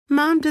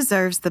Mom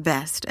deserves the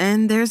best,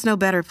 and there's no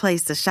better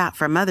place to shop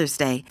for Mother's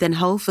Day than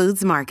Whole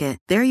Foods Market.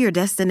 They're your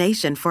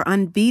destination for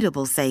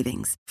unbeatable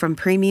savings, from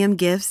premium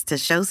gifts to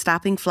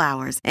show-stopping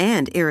flowers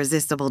and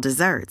irresistible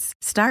desserts.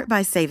 Start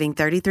by saving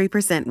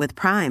 33% with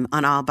Prime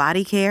on all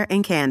body care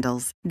and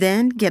candles.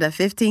 Then get a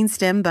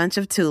 15-stem bunch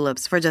of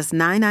tulips for just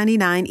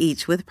 $9.99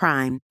 each with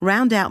Prime.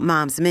 Round out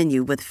Mom's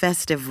menu with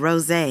festive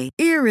rosé,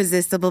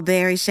 irresistible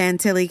berry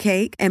chantilly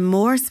cake, and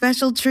more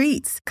special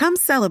treats. Come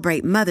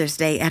celebrate Mother's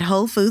Day at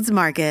Whole Foods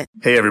Market.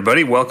 Hey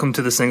everybody, welcome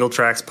to the Single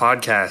Tracks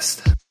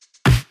podcast.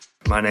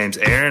 My name's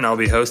Aaron, I'll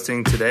be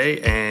hosting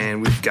today,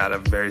 and we've got a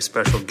very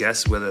special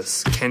guest with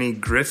us, Kenny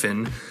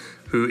Griffin,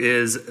 who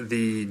is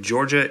the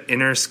Georgia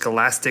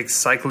Interscholastic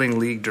Cycling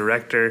League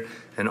Director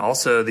and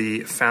also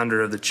the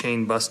founder of the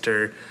Chain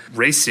Buster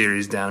race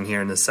series down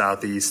here in the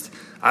Southeast.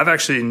 I've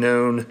actually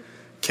known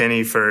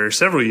Kenny for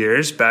several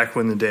years, back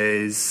when the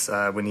days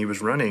when he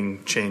was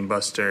running Chain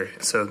Buster.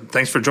 So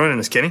thanks for joining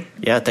us, Kenny.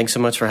 Yeah, thanks so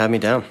much for having me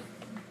down.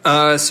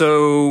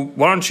 So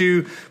why don't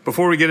you,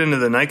 before we get into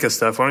the NICA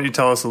stuff, why don't you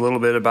tell us a little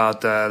bit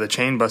about the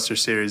Chain Buster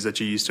series that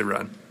you used to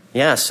run?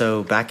 Yeah,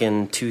 so back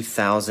in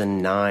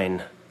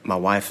 2009, my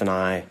wife and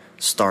I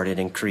started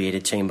and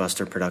created Chain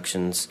Buster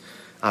Productions.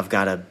 I've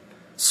got a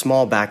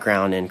small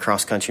background in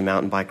cross-country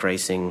mountain bike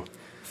racing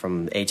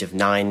from the age of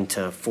 9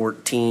 to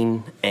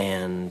 14,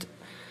 and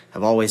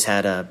I've always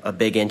had a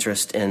big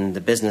interest in the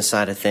business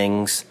side of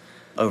things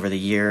over the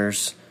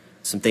years.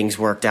 Some things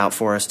worked out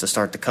for us to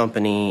start the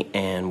company,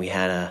 and we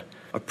had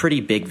a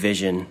pretty big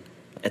vision.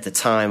 At the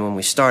time when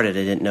we started,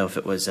 I didn't know if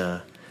it was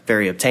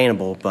very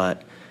obtainable,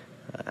 but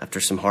after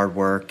some hard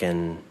work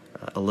and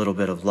a little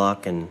bit of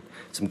luck and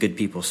some good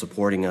people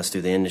supporting us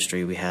through the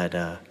industry, we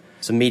had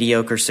some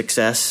mediocre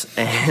success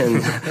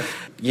and,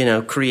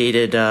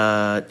 created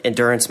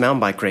endurance mountain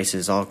bike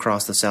races all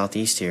across the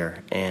Southeast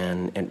here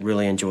and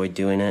really enjoyed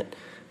doing it.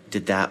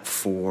 Did that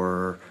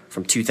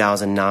from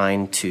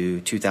 2009 to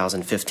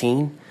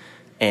 2015.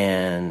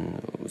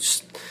 And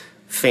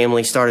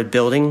family started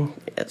building,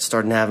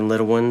 started having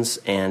little ones,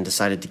 and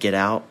decided to get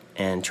out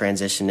and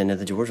transition into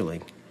the Georgia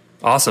League.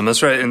 Awesome.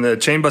 That's right. And the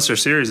Chain Buster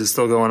series is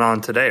still going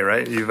on today,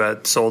 right?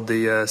 You've sold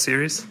the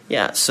series?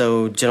 Yeah.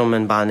 So a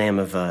gentleman by the name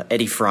of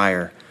Eddie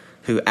Fryer,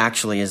 who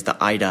actually is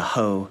the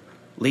Idaho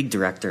League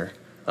Director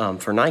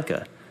for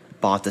NICA,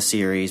 bought the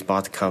series,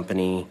 bought the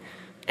company,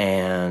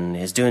 and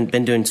has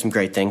been doing some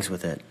great things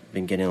with it.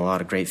 Been getting a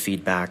lot of great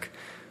feedback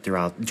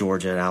throughout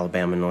Georgia,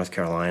 Alabama, and North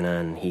Carolina,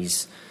 and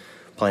he's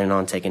planning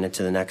on taking it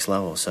to the next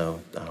level.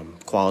 So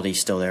quality's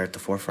still there at the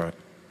forefront.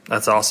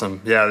 That's awesome.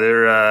 Yeah,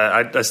 they're.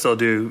 I still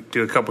do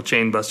a couple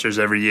Chain Busters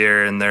every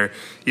year, and they're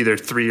either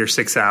 3 or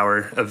 6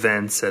 hour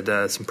events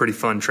at some pretty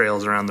fun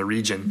trails around the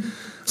region.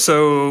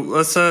 So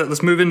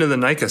let's move into the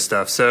NICA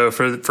stuff. So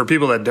for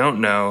people that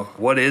don't know,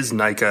 what is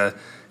NICA,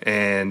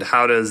 and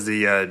how does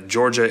the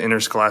Georgia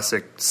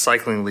Interscholastic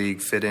Cycling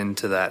League fit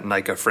into that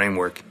NICA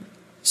framework?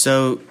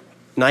 So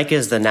NICA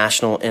is the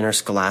National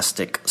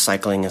Interscholastic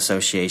Cycling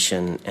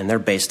Association, and they're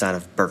based out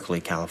of Berkeley,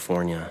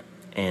 California,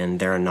 and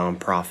they're a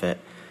nonprofit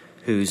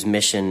whose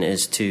mission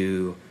is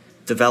to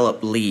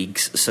develop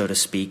leagues, so to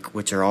speak,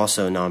 which are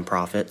also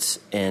nonprofits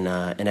in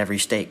every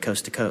state,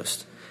 coast to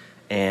coast.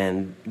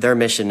 And their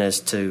mission is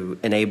to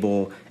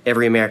enable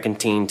every American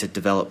team to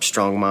develop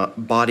strong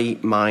body,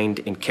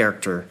 mind, and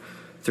character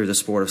through the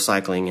sport of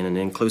cycling in an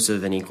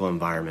inclusive and equal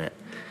environment.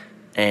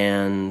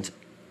 And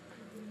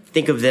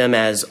think of them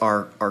as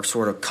our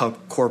sort of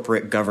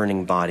corporate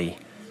governing body,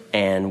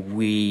 and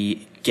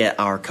we get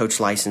our coach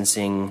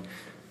licensing,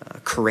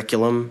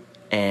 curriculum,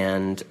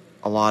 and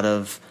a lot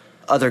of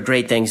other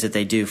great things that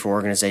they do for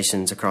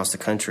organizations across the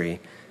country.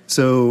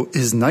 So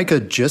is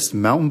NICA just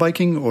mountain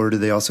biking, or do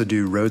they also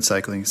do road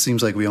cycling? It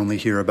seems like we only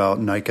hear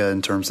about NICA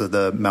in terms of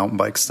the mountain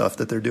bike stuff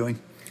that they're doing.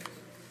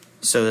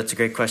 So that's a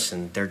great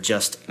question. They're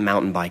just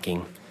mountain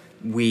biking.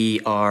 We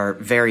are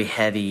very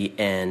heavy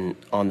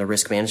on the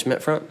risk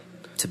management front,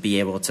 to be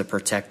able to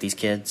protect these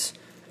kids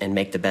and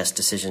make the best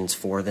decisions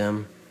for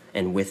them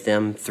and with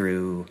them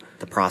through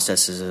the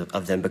processes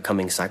of them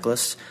becoming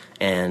cyclists.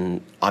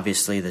 And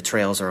obviously the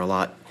trails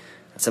are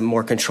it's a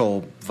more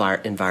controlled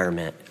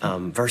environment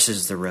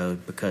versus the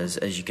road, because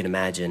as you can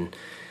imagine,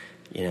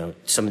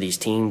 some of these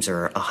teams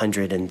are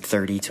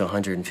 130 to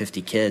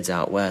 150 kids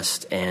out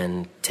west,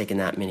 and taking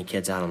that many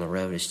kids out on the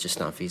road is just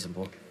not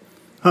feasible.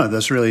 Huh,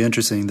 that's really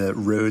interesting that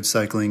road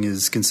cycling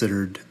is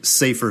considered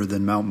safer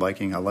than mountain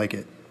biking. I like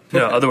it.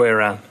 No, other way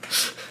around.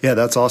 Yeah,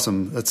 that's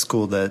awesome. That's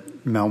cool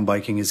that mountain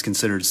biking is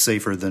considered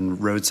safer than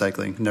road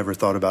cycling. Never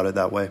thought about it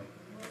that way.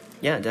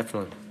 Yeah,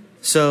 definitely.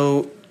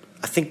 So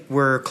I think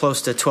we're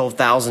close to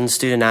 12,000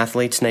 student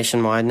athletes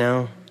nationwide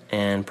now,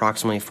 and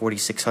approximately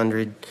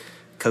 4,600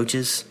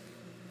 coaches.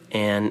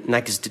 And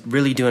NICA's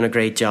really doing a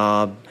great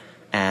job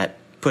at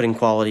putting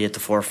quality at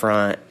the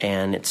forefront,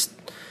 and it's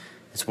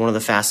one of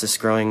the fastest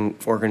growing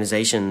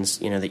organizations,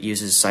 that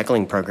uses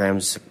cycling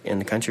programs in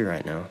the country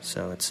right now.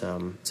 So it's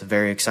a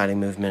very exciting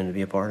movement to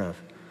be a part of.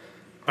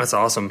 That's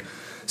awesome.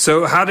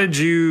 So how did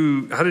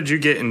you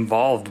get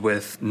involved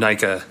with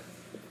NICA?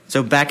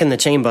 So back in the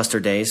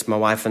Chainbuster days, my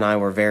wife and I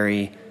were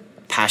very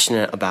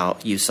passionate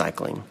about youth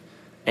cycling.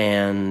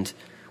 And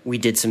we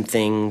did some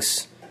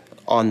things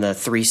on the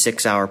 3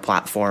 6-hour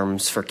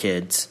platforms for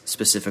kids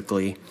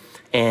specifically.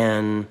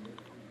 And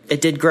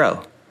it did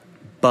grow.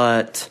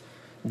 But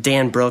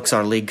Dan Brooks,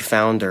 our league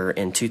founder,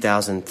 in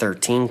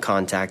 2013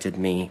 contacted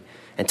me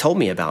and told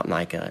me about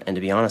NICA. And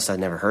to be honest, I'd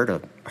never heard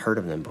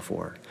of them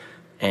before.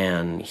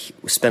 And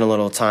we spent a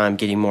little time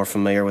getting more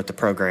familiar with the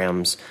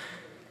programs.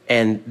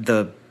 And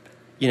the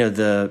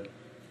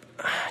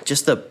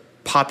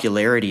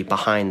popularity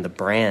behind the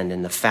brand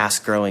and the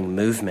fast-growing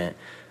movement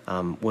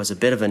was a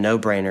bit of a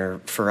no-brainer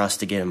for us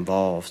to get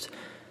involved.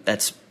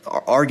 That's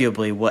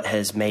arguably what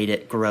has made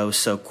it grow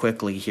so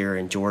quickly here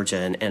in Georgia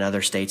and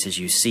other states. As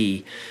you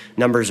see,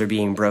 numbers are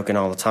being broken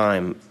all the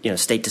time,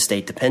 state to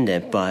state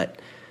dependent. But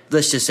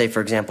let's just say,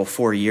 for example,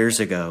 4 years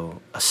ago,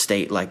 a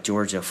state like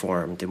Georgia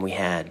formed, and we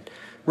had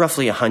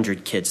roughly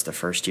 100 kids the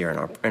first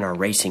year in our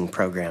racing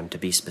program, to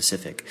be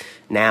specific.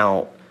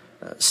 Now,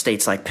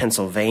 states like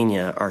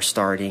Pennsylvania are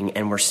starting,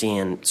 and we're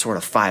seeing sort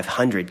of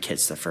 500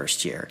 kids the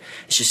first year.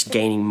 It's just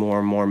gaining more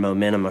and more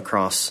momentum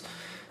across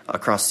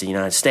the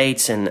United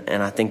States, and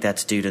I think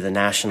that's due to the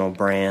national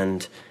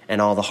brand and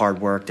all the hard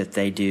work that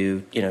they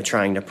do,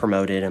 trying to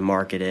promote it and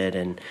market it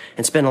and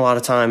spend a lot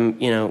of time,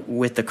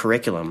 with the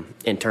curriculum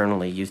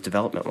internally, youth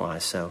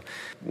development-wise. So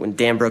when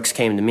Dan Brooks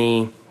came to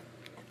me,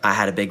 I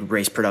had a big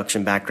race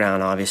production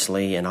background,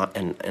 obviously, and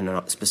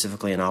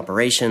specifically in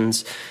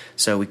operations.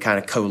 So we kind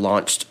of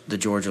co-launched the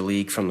Georgia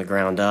League from the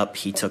ground up.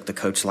 He took the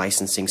coach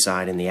licensing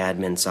side and the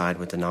admin side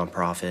with the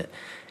nonprofit,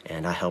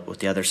 and I helped with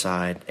the other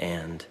side,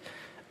 and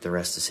the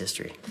rest is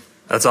history.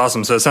 That's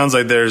awesome. So it sounds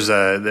like there's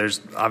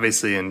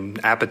obviously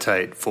an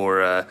appetite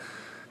for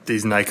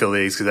these NICA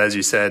leagues, because as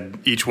you said,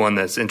 each one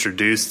that's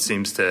introduced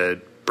seems to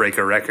break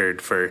a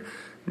record for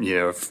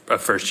a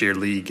first-year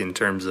league in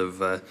terms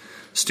of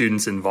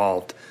students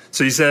involved.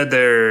 So you said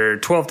there are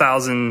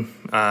 12,000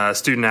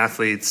 student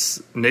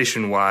athletes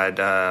nationwide.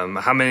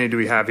 How many do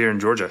we have here in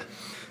Georgia?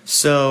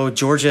 So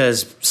Georgia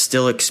is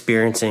still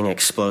experiencing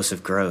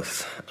explosive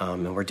growth,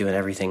 and we're doing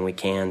everything we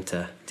can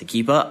to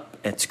keep up.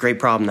 It's a great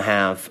problem to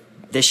have.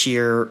 This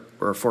year,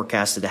 we're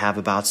forecasted to have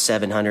about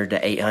 700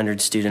 to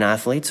 800 student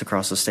athletes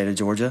across the state of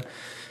Georgia,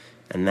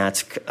 and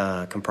that's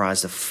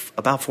comprised of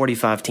about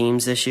 45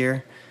 teams this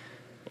year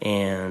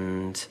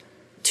and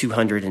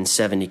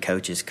 270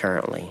 coaches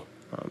currently.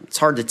 It's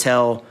hard to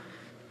tell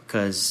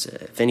because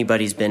if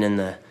anybody's been in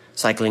the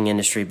cycling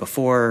industry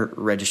before,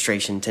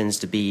 registration tends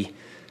to be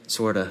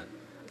sort of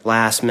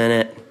last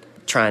minute,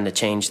 trying to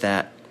change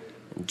that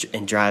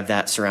and drive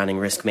that surrounding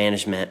risk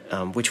management,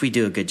 which we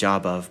do a good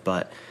job of,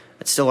 but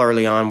it's still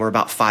early on. We're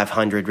about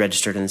 500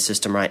 registered in the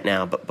system right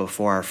now, but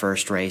before our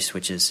first race,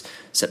 which is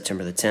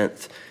September the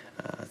 10th,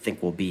 I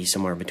think we'll be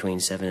somewhere between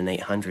 700 and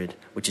 800,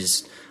 which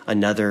is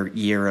another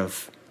year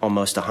of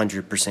almost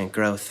 100%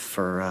 growth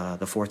for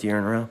the fourth year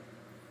in a row.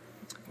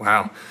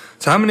 Wow.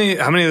 So how many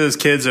of those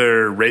kids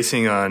are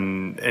racing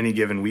on any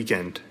given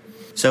weekend?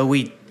 So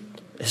we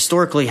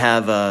historically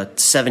have a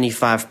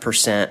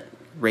 75%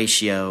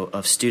 ratio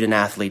of student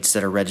athletes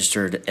that are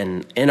registered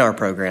in our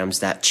programs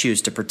that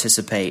choose to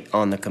participate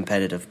on the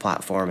competitive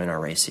platform in our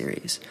race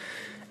series.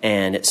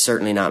 And it's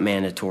certainly not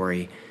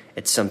mandatory.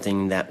 It's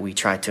something that we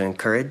try to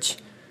encourage.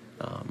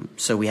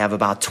 So we have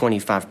about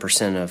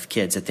 25% of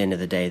kids at the end of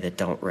the day that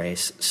don't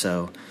race.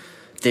 So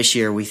this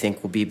year we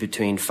think we'll be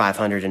between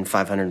 500 and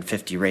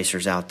 550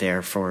 racers out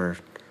there for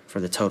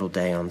the total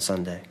day on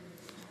Sunday.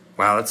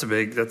 Wow, that's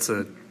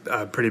a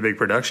pretty big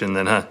production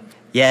then, huh?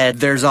 Yeah,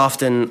 there's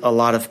often a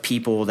lot of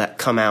people that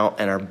come out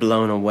and are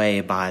blown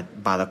away by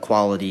the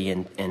quality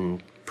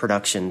and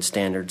production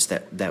standards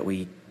that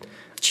we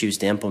choose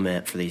to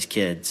implement for these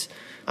kids.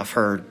 I've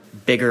heard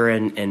bigger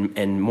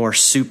and more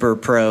super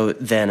pro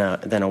than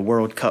a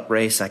World Cup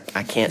race. I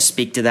can't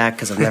speak to that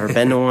because I've never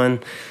been to one,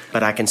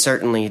 but I can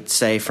certainly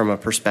say from a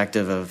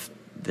perspective of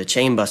the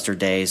Chainbuster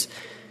days,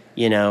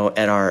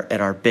 at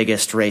our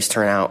biggest race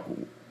turnout,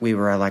 we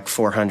were at like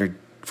 400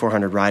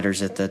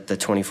 riders at the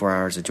 24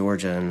 Hours of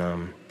Georgia,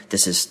 and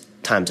this is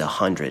times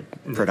 100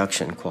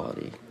 production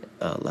quality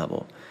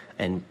level.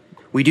 And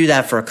we do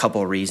that for a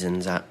couple of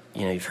reasons.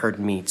 You've heard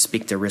me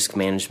speak to risk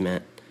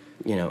management,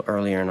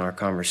 earlier in our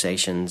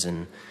conversations,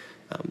 and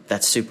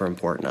that's super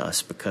important to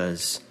us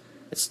because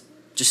it's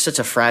just such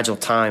a fragile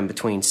time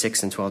between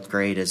 6th and 12th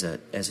grade as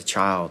a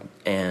child,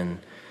 and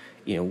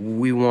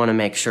we want to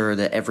make sure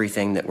that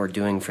everything that we're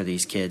doing for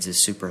these kids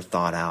is super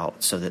thought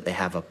out so that they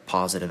have a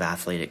positive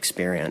athlete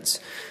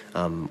experience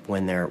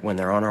when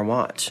they're on our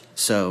watch.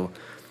 So,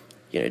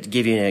 to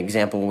give you an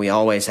example, we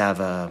always have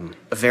a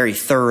very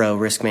thorough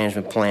risk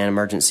management plan,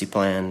 emergency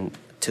plan,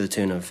 to the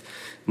tune of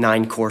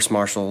 9 course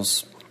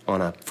marshals on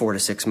a 4 to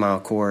 6 mile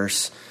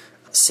course,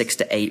 6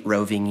 to 8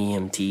 roving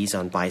EMTs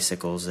on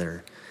bicycles that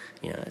are,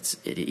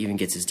 it even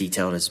gets as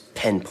detailed as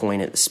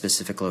pinpoint at the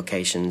specific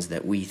locations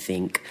that we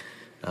think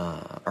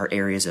are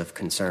areas of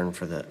concern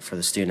for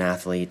the student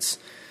athletes.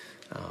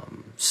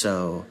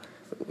 So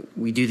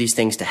we do these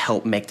things to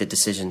help make the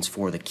decisions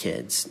for the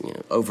kids.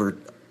 Over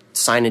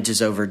signage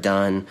is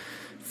overdone,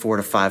 4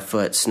 to 5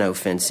 foot snow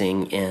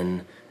fencing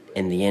in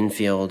the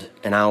infield.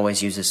 And I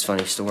always use this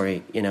funny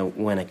story,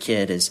 when a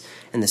kid is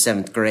in the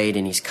 7th grade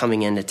and he's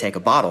coming in to take a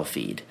bottle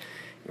feed,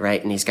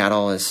 right? And he's got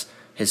all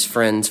his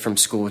friends from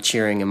school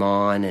cheering him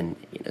on, and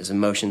his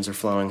emotions are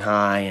flowing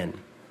high, and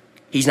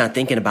he's not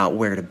thinking about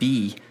where to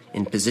be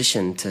in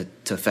position to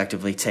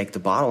effectively take the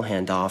bottle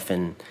handoff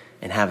and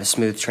have a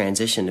smooth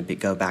transition to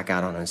go back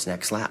out on his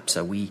next lap.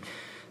 So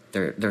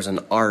there's an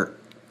art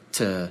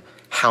to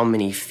how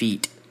many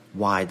feet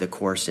wide the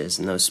course is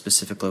in those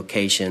specific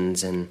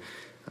locations, and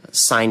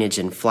signage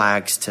and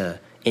flags to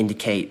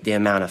indicate the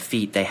amount of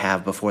feet they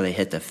have before they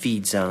hit the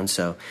feed zone.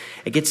 So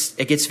it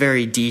gets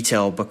very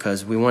detailed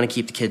because we want to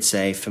keep the kids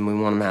safe and we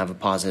want them to have a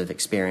positive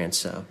experience.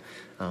 So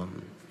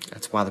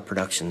that's why the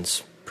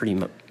production's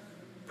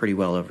pretty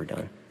well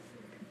overdone.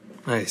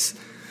 Nice.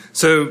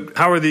 So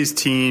how are these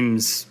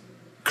teams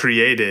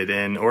created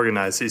and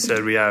organized? So you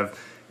said we have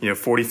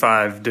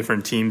 45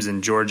 different teams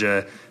in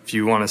Georgia. If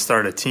you want to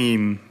start a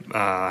team,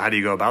 how do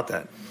you go about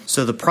that?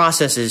 So the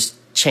process has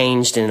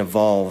changed and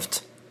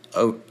evolved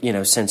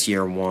since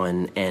year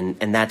one,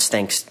 and that's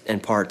thanks in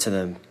part to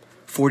the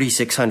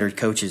 4,600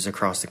 coaches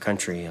across the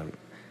country. I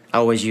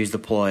always use the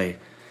ploy,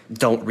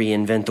 don't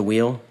reinvent the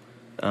wheel,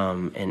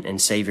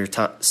 and save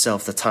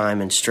yourself the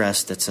time and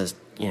stress that's is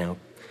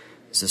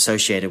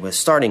associated with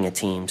starting a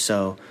team.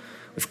 So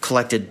we've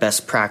collected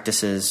best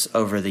practices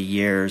over the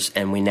years,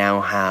 and we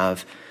now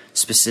have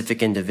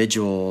specific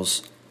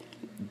individuals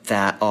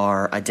that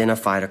are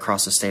identified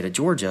across the state of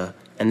Georgia.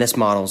 And this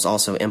model is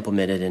also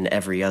implemented in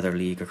every other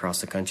league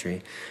across the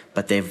country.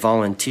 But they've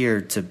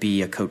volunteered to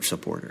be a coach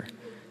supporter.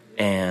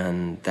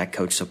 And that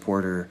coach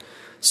supporter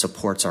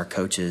supports our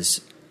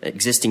coaches,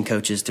 existing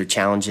coaches, through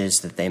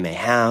challenges that they may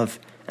have.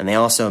 And they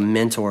also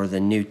mentor the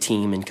new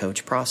team and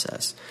coach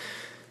process.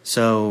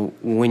 So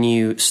when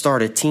you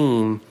start a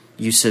team,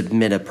 you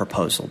submit a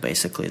proposal,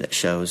 basically, that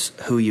shows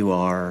who you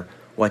are,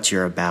 what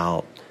you're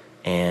about,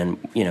 and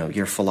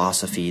your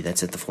philosophy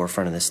that's at the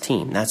forefront of this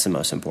team. That's the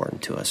most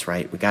important to us,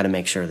 right? We got to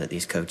make sure that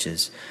these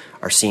coaches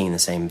are seeing the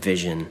same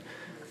vision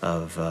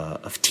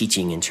of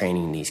teaching and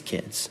training these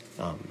kids.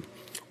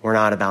 We're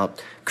not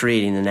about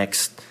creating the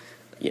next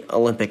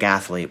Olympic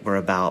athlete. We're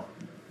about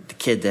the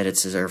kid that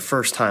it's their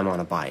first time on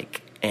a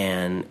bike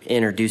and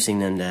introducing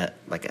them to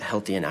like a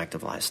healthy and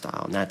active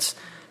lifestyle. And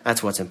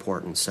that's what's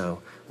important.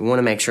 So we want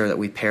to make sure that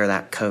we pair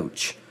that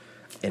coach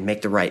and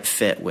make the right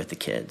fit with the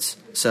kids.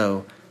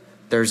 So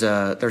there's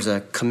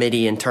a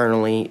committee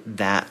internally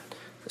that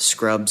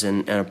scrubs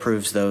and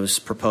approves those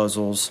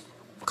proposals,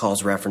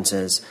 calls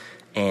references,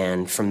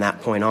 and from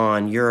that point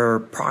on, you're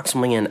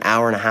approximately an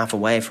hour and a half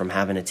away from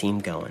having a team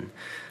going.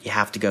 You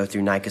have to go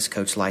through NICA's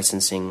coach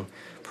licensing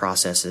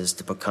processes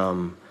to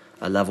become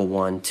a level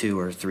 1, 2,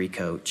 or 3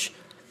 coach.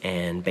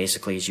 And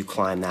basically, as you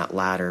climb that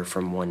ladder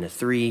from 1 to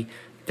 3,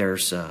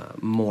 there's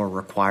more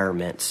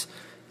requirements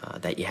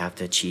that you have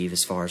to achieve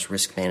as far as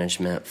risk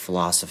management,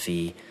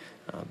 philosophy,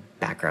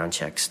 background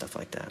checks, stuff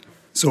like that.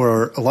 So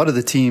are a lot of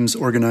the teams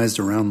organized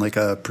around like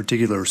a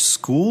particular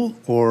school,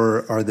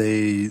 or are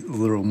they a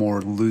little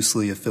more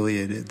loosely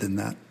affiliated than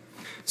that?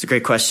 It's a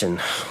great question.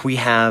 We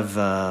have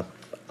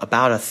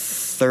about a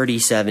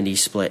 30-70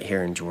 split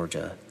here in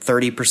Georgia.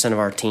 30% of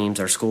our teams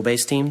are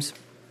school-based teams,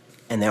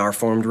 and they are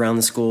formed around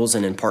the schools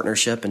and in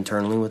partnership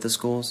internally with the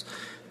schools,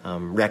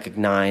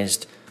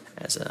 recognized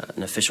as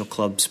an official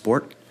club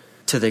sport.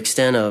 To the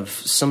extent of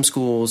some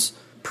schools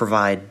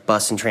provide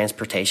bus and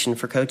transportation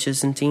for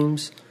coaches and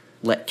teams,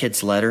 let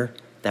kids letter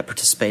that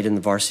participate in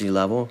the varsity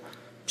level,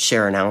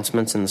 share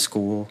announcements in the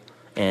school,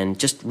 and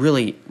just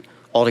really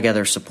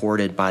altogether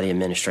supported by the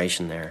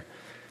administration there.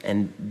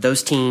 And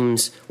those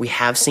teams, we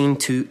have seen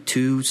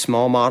two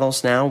small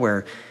models now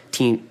where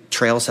team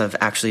trails have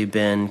actually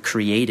been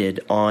created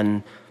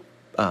on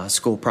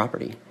school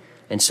property.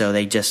 And so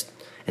they just,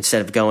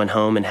 instead of going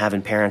home and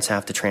having parents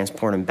have to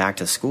transport them back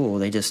to school,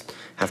 they just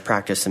have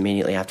practice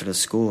immediately after the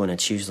school, and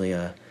it's usually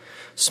a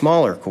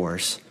smaller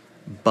course,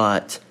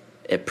 but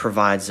it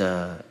provides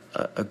a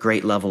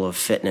great level of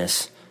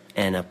fitness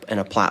and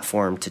a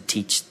platform to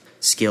teach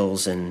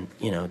skills and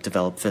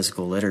develop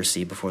physical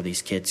literacy before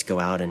these kids go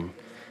out and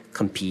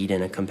compete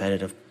in a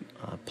competitive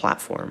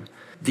platform.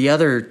 The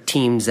other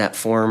teams that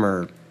form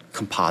are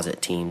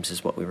composite teams,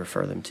 is what we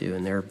refer them to,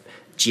 and they're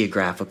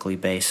geographically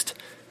based.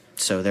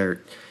 So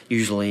they're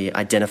usually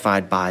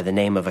identified by the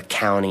name of a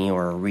county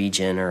or a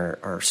region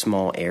or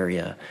small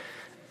area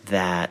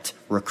that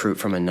recruit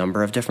from a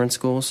number of different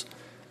schools.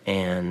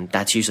 And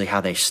that's usually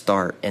how they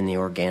start in the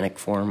organic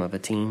form of a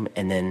team.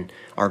 And then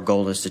our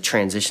goal is to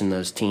transition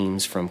those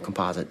teams from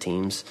composite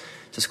teams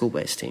to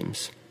school-based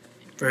teams.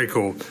 Very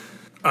cool.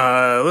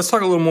 Let's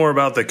talk a little more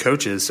about the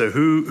coaches. So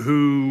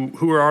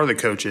who are the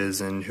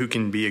coaches and who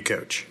can be a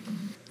coach?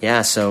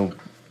 Yeah, so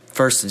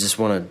first I just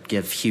want to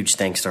give huge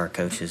thanks to our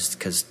coaches,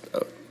 because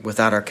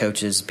without our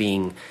coaches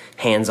being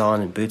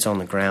hands-on and boots on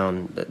the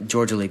ground, the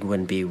Georgia League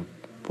wouldn't be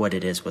what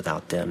it is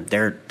without them.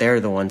 They're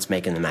the ones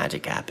making the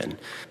magic happen.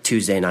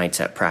 Tuesday nights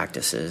at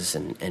practices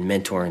and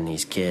mentoring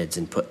these kids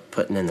and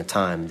putting in the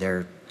time.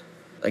 They're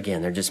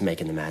again, they're just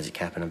making the magic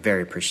happen. I'm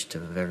very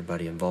appreciative of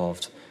everybody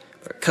involved.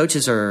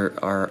 Coaches are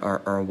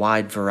a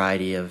wide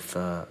variety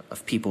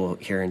of people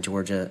here in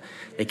Georgia.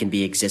 They can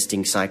be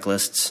existing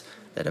cyclists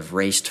that have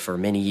raced for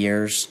many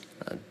years.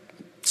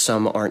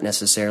 Some aren't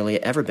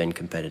necessarily ever been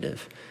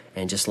competitive,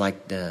 and just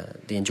like the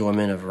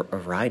enjoyment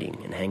of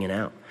riding and hanging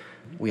out.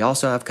 We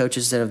also have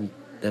coaches that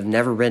have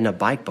never ridden a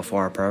bike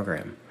before our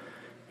program,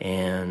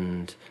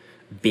 and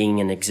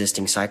being an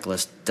existing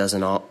cyclist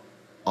doesn't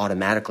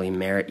automatically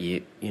merit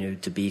you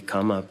to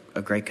become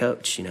a great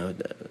coach.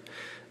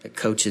 The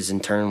coaches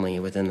internally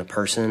within the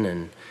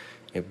person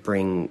and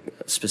bring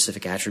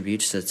specific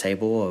attributes to the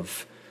table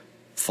of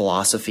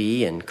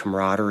philosophy and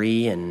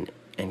camaraderie and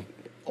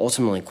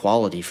ultimately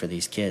quality for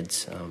these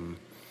kids.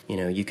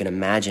 You can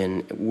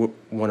imagine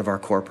one of our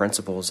core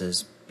principles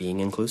is being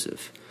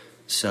inclusive.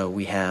 So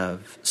we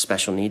have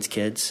special needs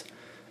kids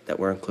that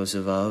we're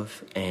inclusive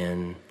of,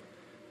 and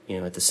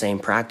at the same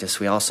practice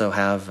we also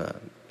have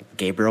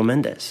Gabriel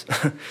Mendez,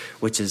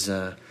 which is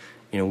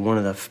one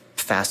of the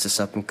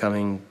fastest up and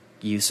coming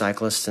youth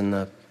cyclists in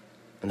the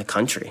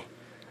country.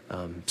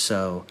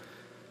 So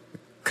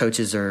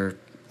coaches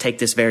take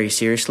this very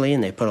seriously,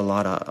 and they put a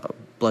lot of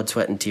blood,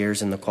 sweat, and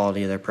tears in the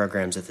quality of their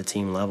programs at the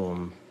team level.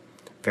 I'm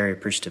very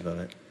appreciative of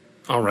it.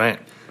 All right.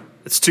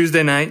 It's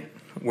Tuesday night.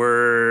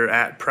 We're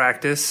at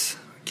practice,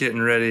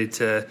 getting ready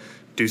to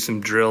do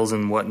some drills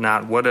and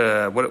whatnot. What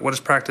does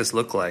practice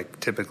look like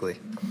typically?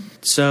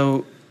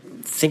 So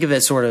think of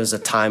it sort of as a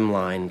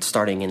timeline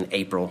starting in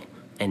April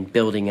and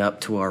building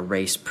up to our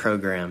race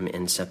program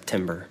in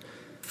September.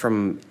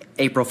 From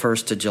April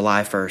 1st to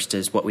July 1st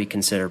is what we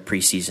consider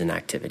preseason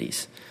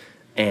activities.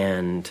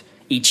 And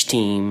each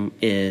team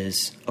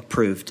is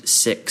approved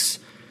 6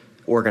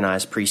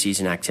 organized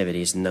preseason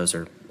activities, and those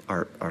are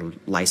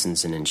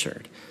licensed and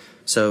insured.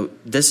 So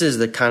this is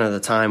the kind of the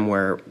time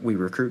where we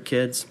recruit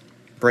kids,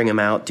 bring them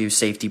out, do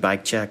safety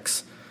bike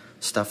checks,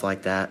 stuff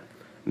like that,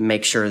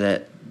 make sure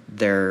that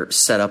they're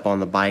set up on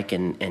the bike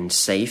and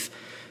safe.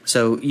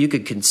 So you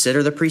could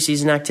consider the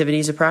preseason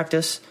activities a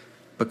practice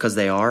because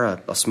they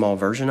are a small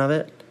version of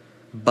it.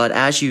 But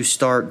as you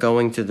start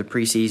going through the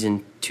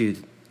preseason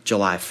to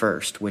July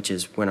 1st, which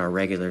is when our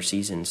regular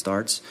season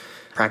starts,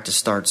 practice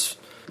starts,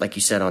 like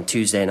you said, on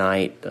Tuesday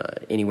night,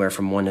 anywhere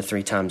from 1 to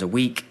 3 times a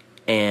week.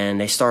 And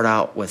they start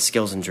out with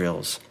skills and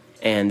drills.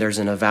 And there's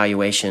an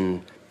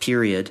evaluation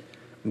period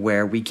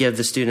where we give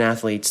the student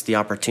athletes the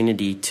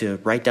opportunity to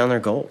write down their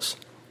goals.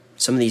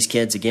 Some of these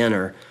kids, again,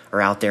 are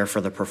out there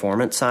for the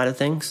performance side of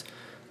things.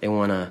 They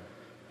want to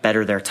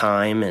better their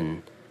time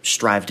and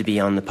strive to be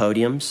on the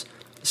podiums.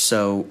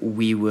 So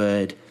we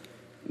would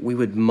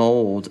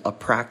mold a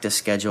practice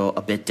schedule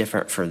a bit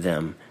different for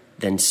them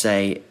than,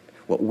 say,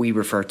 what we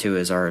refer to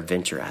as our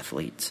adventure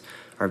athletes.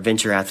 Our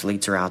adventure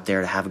athletes are out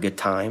there to have a good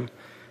time.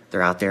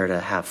 They're out there to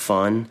have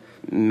fun,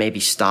 maybe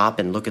stop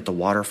and look at the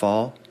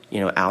waterfall,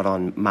 out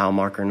on mile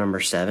marker number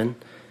 7.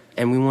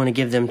 And we want to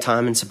give them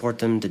time and support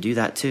them to do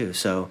that too.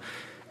 So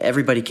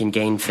everybody can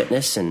gain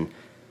fitness and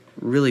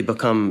really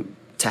become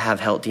to have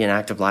healthy and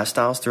active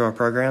lifestyles through our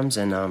programs.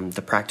 And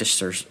the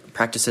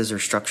practices are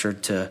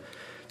structured to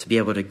be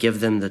able to give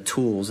them the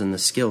tools and the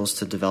skills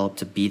to develop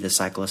to be the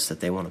cyclists that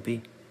they want to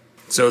be.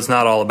 So it's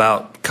not all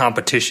about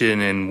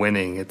competition and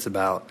winning. It's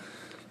about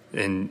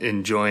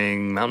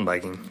enjoying mountain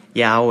biking.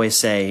 Yeah, I always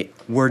say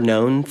we're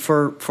known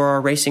for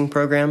our racing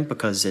program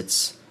because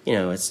it's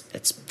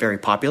very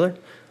popular.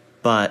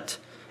 But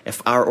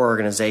if our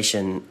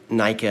organization,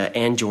 NICA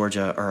and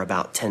Georgia, are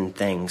about 10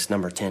 things,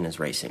 number 10 is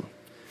racing.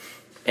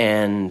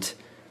 And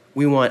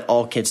we want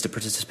all kids to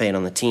participate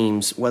on the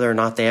teams, whether or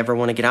not they ever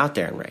want to get out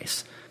there and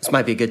race. This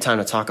might be a good time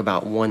to talk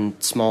about one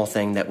small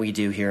thing that we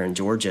do here in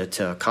Georgia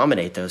to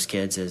accommodate those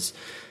kids. Is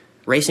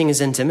racing is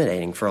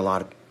intimidating for a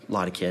lot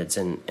of kids,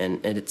 and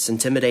it's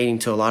intimidating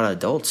to a lot of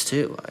adults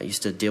too. I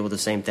used to deal with the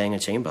same thing at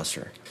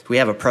Chainbuster. We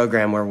have a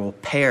program where we'll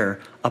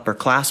pair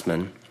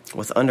upperclassmen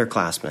with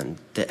underclassmen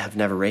that have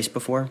never raced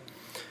before.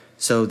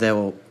 So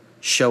they'll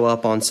show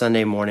up on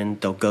Sunday morning,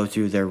 they'll go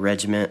through their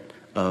regiment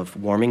of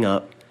warming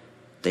up,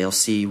 they'll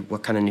see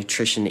what kind of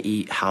nutrition to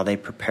eat, how they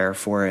prepare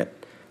for it.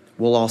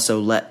 We'll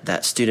also let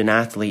that student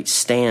athlete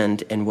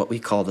stand in what we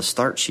call the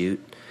start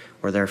chute,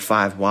 where they're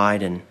 5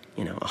 wide and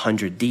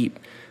 100 deep,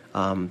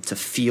 to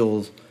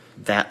feel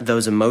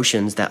those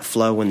emotions that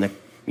flow when the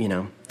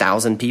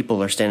 1,000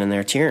 people are standing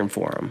there cheering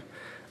for them.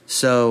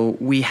 So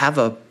we have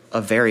a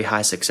very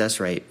high success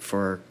rate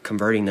for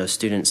converting those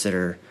students that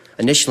are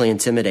initially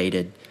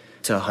intimidated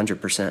to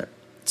 100%.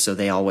 So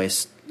they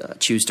always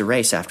choose to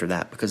race after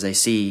that because they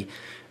see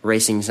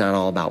racing's not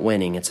all about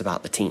winning; it's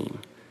about the team.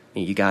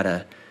 You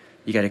gotta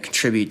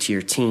contribute to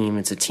your team.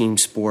 It's a team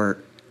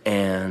sport,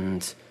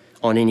 and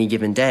on any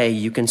given day,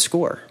 you can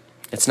score.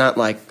 It's not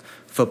like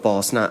football.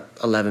 It's not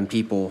 11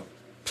 people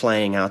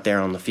playing out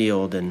there on the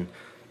field and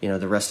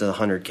the rest of the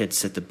 100 kids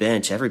sit the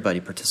bench. Everybody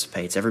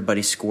participates.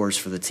 Everybody scores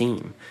for the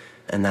team.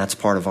 And that's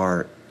part of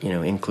our,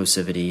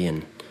 inclusivity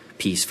and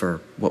piece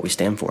for what we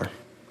stand for.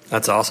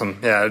 That's awesome.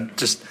 Yeah,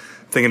 just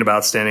thinking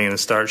about standing in a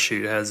start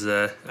chute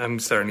I'm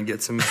starting to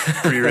get some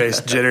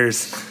pre-race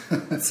jitters.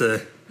 It's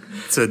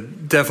It's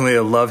definitely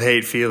a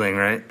love-hate feeling,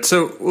 right?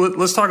 So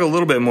let's talk a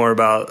little bit more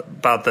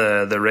about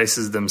the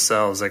races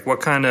themselves. Like,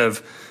 what kind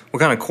of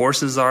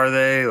courses are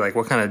they? Like,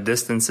 what kind of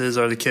distances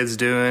are the kids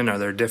doing? Are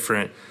there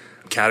different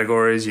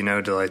categories? Do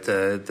like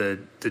the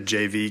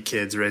JV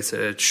kids race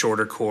a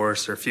shorter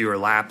course or fewer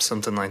laps,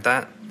 something like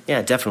that?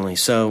 Yeah, definitely.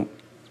 So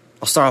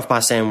I'll start off by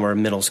saying we're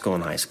middle school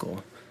and high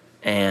school,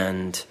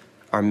 and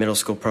our middle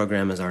school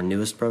program is our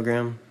newest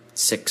program,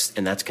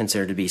 and that's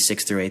considered to be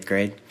 6th through 8th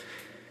grade.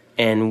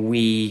 And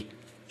we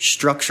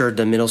structured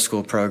the middle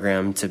school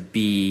program to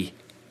be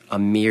a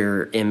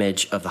mirror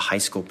image of the high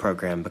school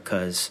program,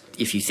 because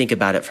if you think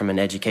about it from an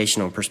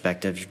educational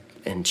perspective,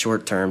 in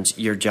short terms,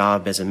 your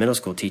job as a middle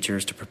school teacher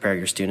is to prepare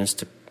your students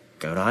to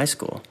go to high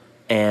school.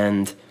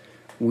 And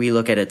we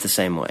look at it the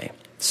same way.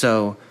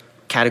 So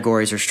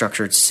categories are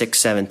structured 6th,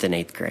 7th, and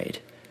 8th grade.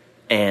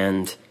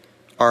 And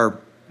our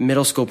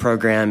middle school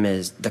program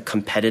is the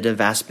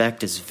competitive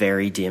aspect is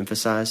very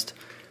de-emphasized,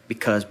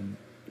 because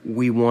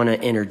we want to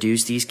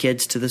introduce these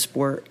kids to the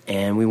sport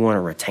and we want to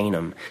retain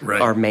them. Right.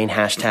 Our main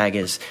hashtag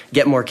is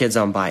get more kids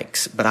on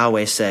bikes, but I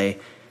always say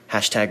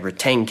hashtag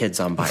retain kids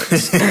on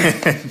bikes.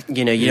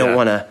 You don't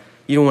want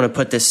to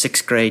put this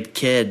 6th grade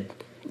kid,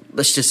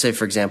 let's just say,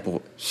 for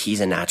example, he's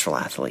a natural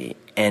athlete,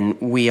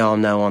 and we all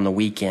know on the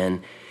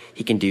weekend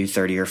he can do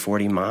 30 or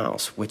 40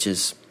 miles, which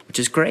is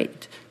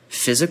great.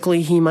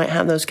 Physically, he might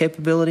have those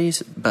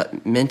capabilities,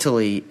 but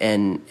mentally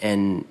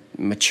and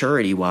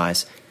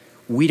maturity-wise,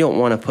 we don't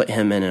want to put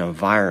him in an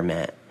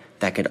environment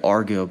that could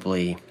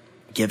arguably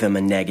give him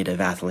a negative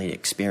athlete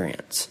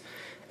experience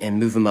and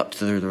move him up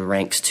through the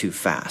ranks too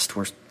fast.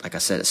 Like I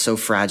said, it's so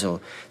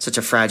fragile, such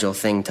a fragile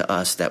thing to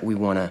us that we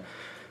want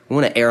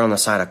to err on the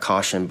side of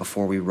caution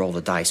before we roll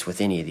the dice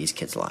with any of these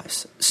kids'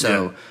 lives.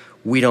 So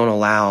we don't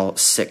allow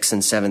 6th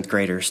and 7th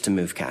graders to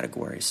move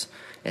categories.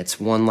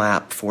 It's 1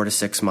 lap, 4 to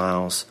 6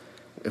 miles,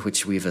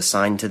 which we've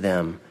assigned to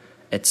them.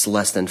 It's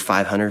less than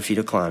 500 feet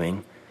of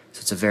climbing. So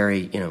it's a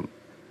very,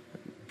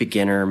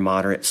 beginner,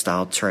 moderate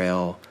style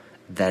trail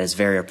that is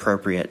very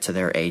appropriate to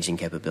their age and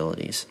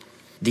capabilities.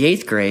 The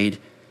 8th grade,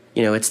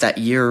 it's that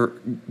year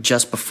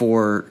just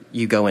before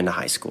you go into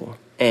high school.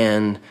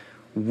 And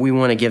we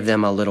want to give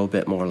them a little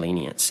bit more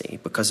leniency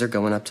because they're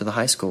going up to the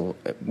high school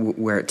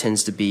where it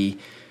tends to be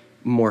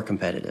more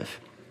competitive.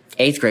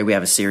 8th grade, we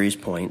have a series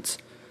points,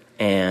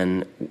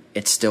 and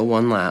it's still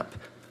 1 lap,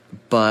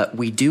 but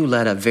we do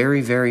let a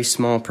very, very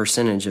small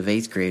percentage of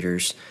 8th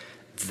graders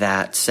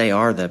that say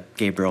are the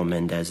Gabriel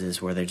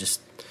Mendezes, where they're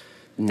just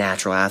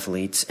natural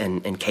athletes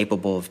and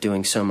capable of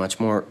doing so much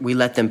more. We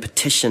let them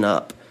petition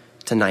up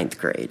to 9th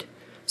grade.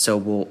 So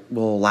we'll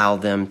allow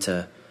them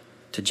to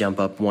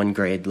jump up 1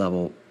 grade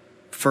level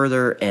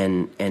further,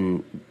 and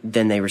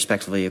then they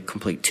respectively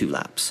complete 2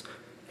 laps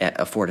at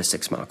a 4 to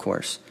 6 mile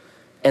course.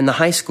 In the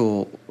high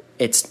school,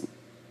 it's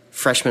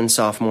freshman,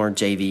 sophomore,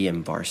 JV,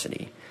 and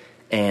varsity,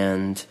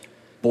 and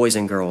boys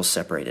and girls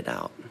separated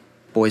out.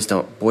 Boys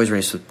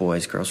race with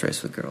boys, girls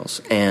race with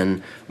girls.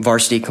 And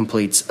varsity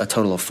completes a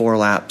total of 4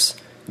 laps,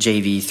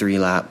 JV 3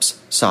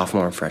 laps,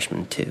 sophomore and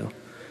freshman 2.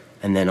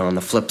 And then on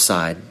the flip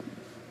side,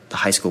 the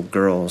high school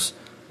girls,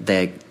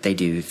 they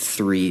do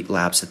 3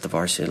 laps at the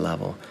varsity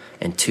level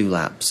and 2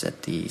 laps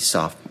at the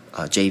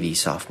JV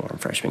sophomore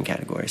and freshman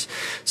categories.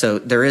 So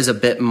there is a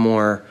bit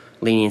more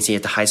leniency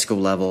at the high school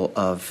level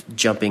of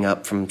jumping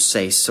up from,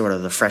 say, sort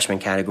of the freshman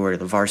category to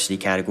the varsity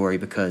category,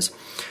 because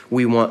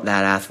we want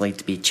that athlete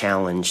to be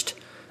challenged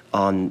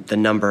on the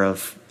number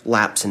of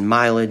laps and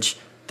mileage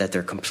that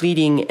they're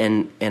completing,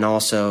 and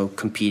also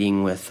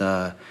competing with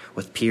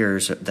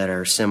peers that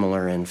are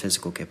similar in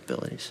physical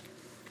capabilities.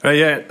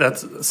 Yeah,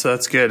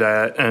 that's good.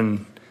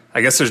 And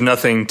I guess there's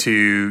nothing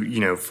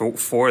to,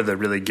 for the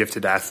really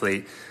gifted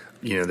athlete,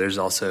 there's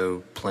also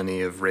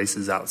plenty of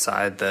races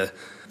outside the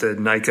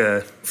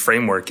NICA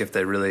framework if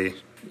they really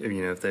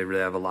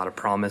have a lot of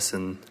promise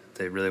and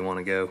they really want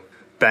to go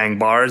bang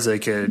bars. They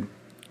could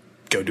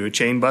go do a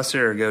chain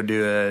buster or go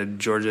do a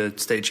Georgia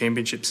State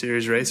Championship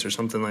Series race or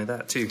something like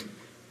that too.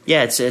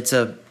 Yeah, it's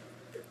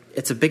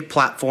a big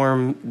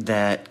platform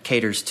that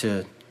caters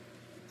to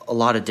a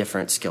lot of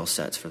different skill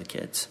sets for the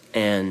kids,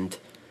 and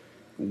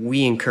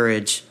we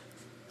encourage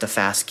the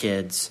fast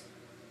kids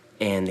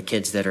and the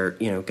kids that are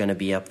going to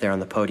be up there on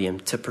the podium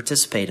to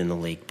participate in the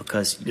league,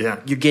 because you're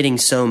getting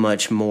so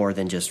much more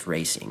than just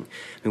racing.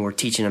 I mean, we're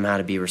teaching them how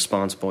to be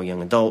responsible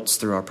young adults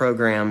through our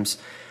programs,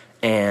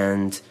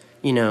 and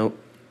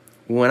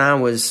when I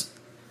was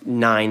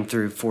 9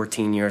 through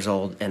 14 years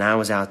old and I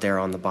was out there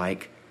on the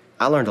bike,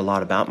 I learned a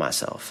lot about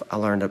myself. I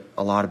learned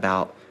a lot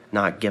about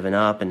not giving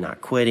up and not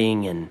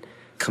quitting and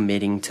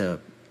committing to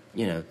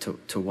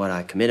what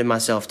I committed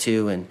myself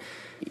to. And,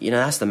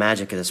 that's the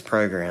magic of this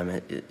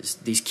program.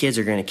 These kids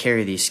are going to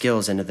carry these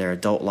skills into their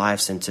adult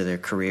lives, into their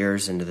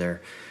careers, into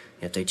their,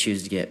 if they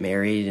choose to get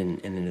married, and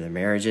into their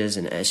marriages.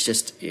 And it's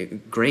just a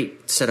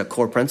great set of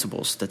core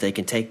principles that they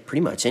can take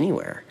pretty much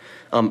anywhere,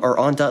 or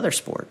onto other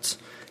sports.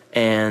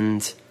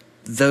 And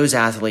those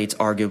athletes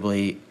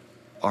arguably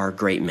are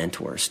great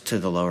mentors to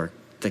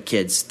the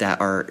kids that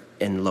are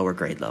in lower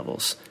grade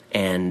levels,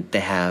 and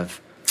they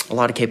have a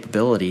lot of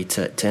capability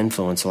to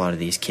influence a lot of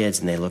these kids,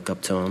 and they look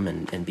up to them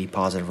and be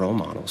positive role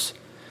models.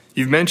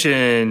 You've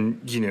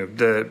mentioned,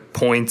 the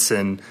points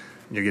and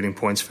you're getting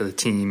points for the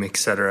team, et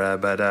cetera.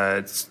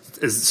 But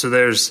so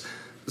there's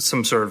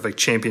some sort of like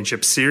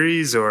championship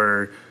series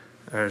or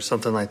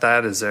something like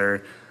that. Is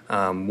there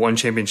one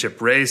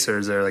championship race, or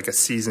is there like a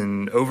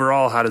season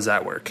overall? How does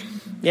that work?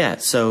 Yeah.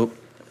 So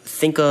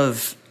think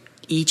of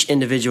each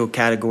individual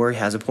category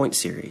has a point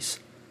series,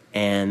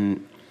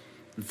 and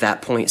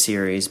that point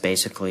series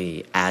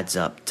basically adds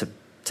up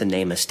to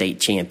name a state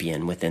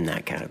champion within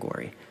that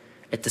category.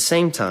 At the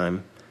same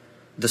time,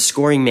 the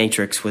scoring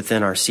matrix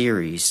within our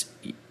series,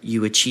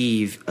 you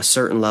achieve a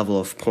certain level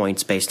of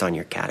points based on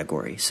your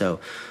category.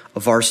 So a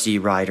varsity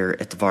rider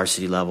at the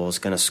varsity level is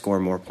going to score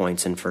more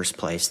points in first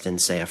place than,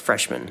 say, a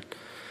freshman.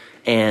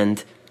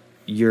 And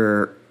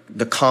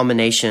the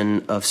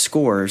combination of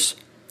scores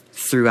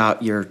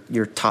throughout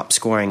your top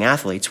scoring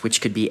athletes, which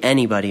could be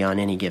anybody on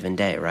any given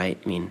day, right?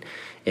 I mean,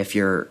 if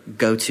your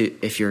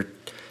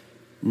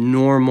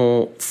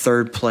normal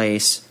third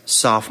place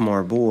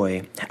sophomore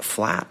boy at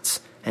flats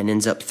and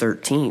ends up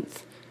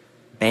 13th,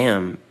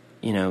 bam,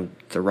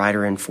 the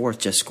rider in fourth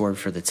just scored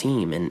for the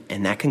team.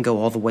 And that can go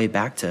all the way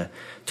back to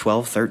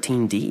 12,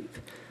 13 deep,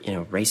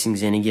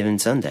 racing's any given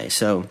Sunday.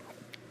 So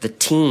the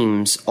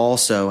teams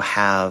also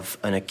have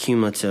an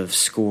accumulative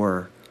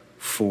score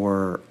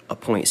for a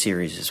point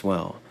series as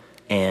well.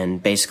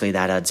 And basically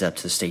that adds up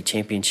to the state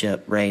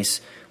championship race,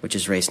 which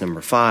is race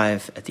number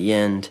 5 at the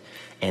end.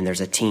 And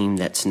there's a team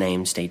that's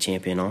named state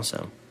champion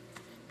also.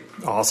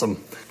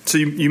 Awesome. So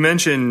you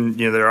mentioned,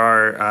 there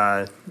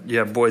are you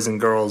have boys and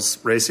girls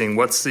racing.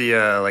 What's the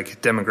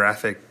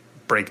demographic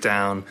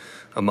breakdown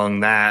among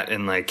that,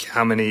 and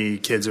how many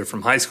kids are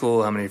from high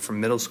school, how many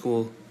from middle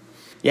school?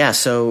 Yeah,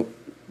 so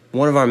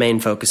one of our main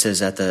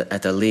focuses at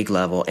the league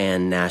level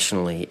and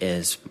nationally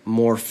is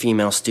more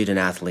female student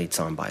athletes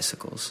on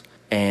bicycles,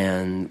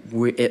 and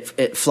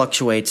it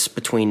fluctuates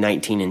between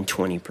 19 and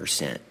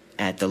 20%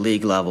 at the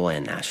league level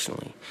and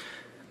nationally.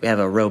 We have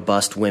a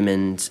robust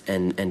women's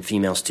and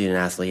female student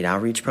athlete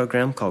outreach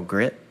program called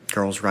GRIT,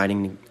 Girls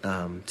Riding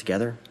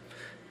Together,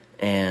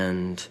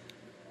 and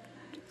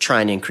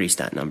trying to increase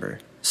that number.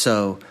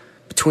 So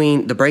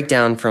between the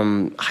breakdown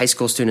from high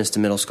school students to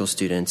middle school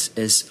students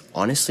is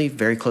honestly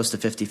very close to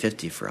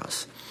 50-50 for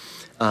us.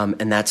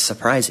 And that's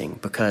surprising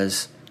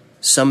because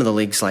some of the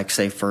leagues, like,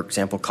 say, for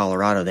example,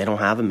 Colorado, they don't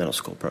have a middle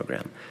school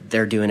program.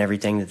 They're doing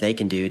everything that they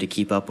can do to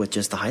keep up with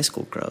just the high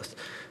school growth.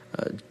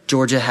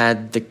 Georgia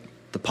had the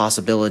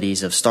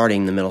possibilities of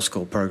starting the middle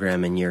school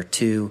program in year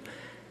 2.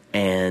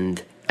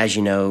 And as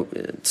you know,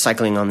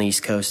 cycling on the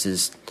East Coast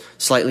is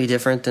slightly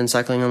different than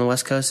cycling on the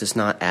West Coast. It's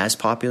not as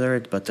popular,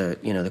 but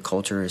the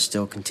culture is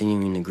still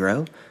continuing to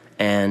grow.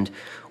 And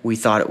we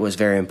thought it was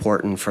very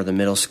important for the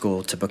middle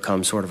school to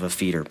become sort of a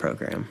feeder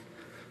program.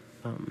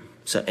 And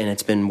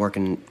it's been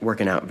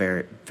working out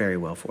very, very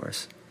well for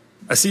us.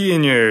 I see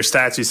in your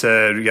stats you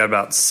said you got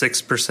about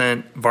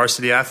 6%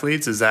 varsity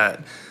athletes. Is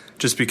that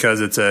just because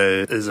it's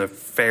a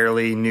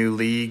fairly new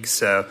league,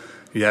 so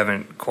you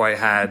haven't quite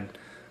had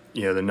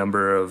the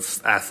number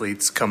of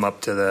athletes come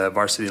up to the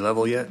varsity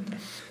level yet?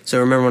 So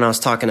remember when I was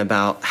talking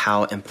about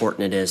how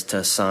important it is to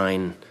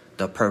assign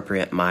the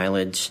appropriate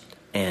mileage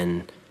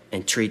and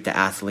treat the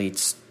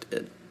athletes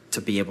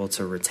to be able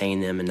to retain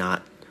them and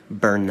not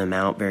burn them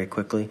out very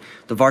quickly?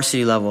 The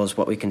varsity level is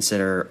what we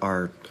consider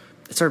our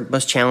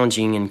most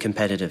challenging and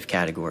competitive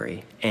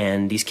category,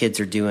 and these kids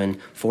are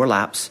doing 4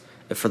 laps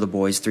for the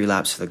boys, 3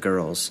 laps for the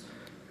girls.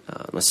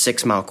 A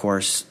 6-mile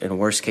course, in a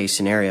worst-case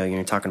scenario,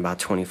 you're talking about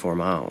 24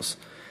 miles.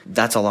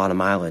 That's a lot of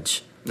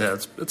mileage. Yeah,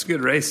 it's a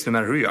good race no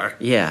matter who you are.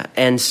 Yeah,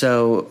 and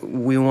so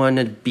we want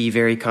to be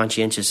very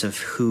conscientious of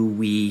who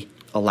we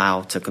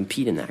allow to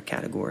compete in that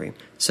category.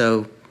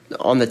 So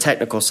on the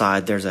technical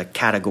side, there's a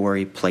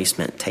category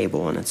placement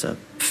table, and it's a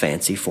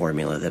fancy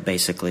formula that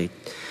basically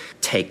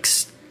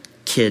takes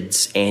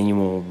kids'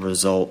 annual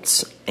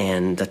results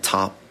and the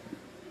top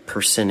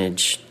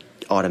percentage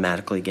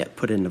automatically get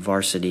put into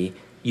varsity.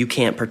 You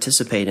can't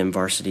participate in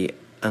varsity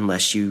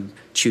unless you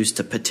choose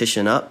to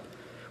petition up,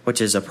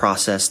 which is a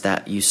process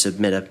that you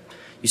submit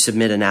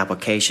an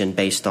application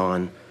based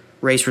on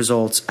race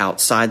results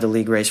outside the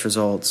league race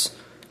results,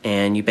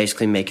 and you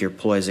basically make your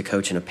ploy as a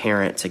coach and a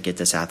parent to get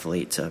this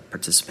athlete to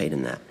participate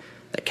in that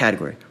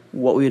category.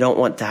 What we don't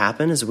want to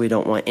happen is we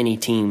don't want any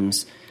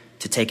teams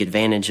to take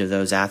advantage of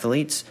those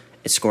athletes.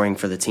 It's scoring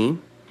for the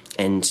team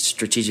and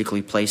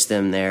strategically place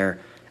them there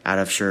out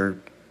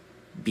of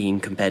being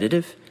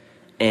competitive,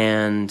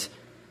 and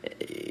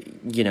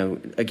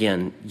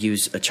again,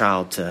 use a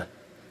child to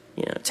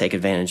take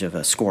advantage of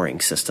a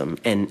scoring system.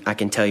 And I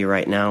can tell you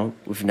right now,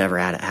 we've never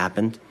had it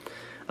happen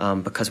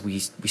because we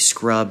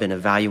scrub and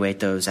evaluate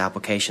those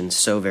applications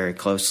so very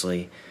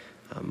closely.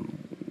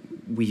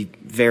 We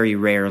very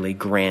rarely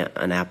grant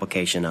an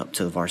application up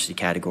to the varsity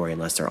category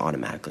unless they're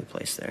automatically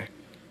placed there.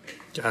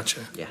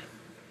 Gotcha. Yeah.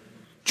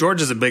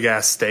 Georgia's a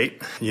big-ass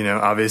state.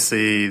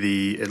 Obviously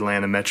the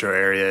Atlanta metro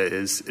area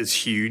is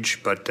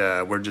huge, but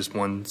we're just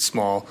one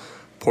small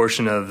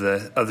portion of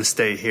the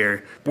state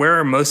here. Where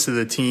are most of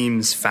the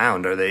teams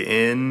found? Are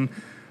they in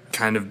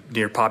kind of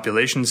near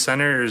population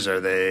centers? Are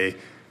they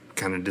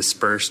kind of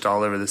dispersed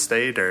all over the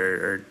state,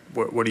 or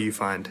what do you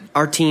find?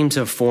 Our teams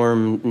have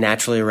formed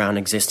naturally around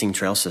existing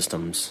trail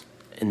systems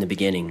in the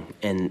beginning,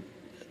 and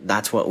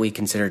that's what we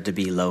consider to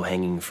be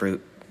low-hanging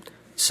fruit.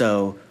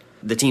 So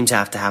the teams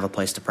have to have a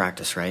place to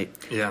practice, right?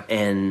 Yeah.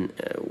 And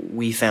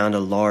we found a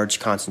large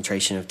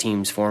concentration of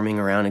teams forming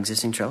around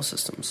existing trail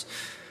systems.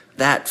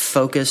 That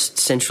focused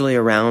centrally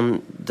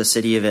around the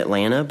city of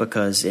Atlanta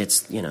because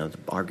it's,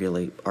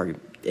 arguably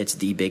it's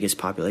the biggest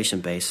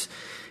population base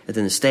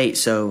within the state.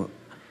 So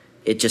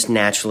it just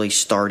naturally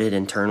started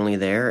internally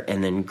there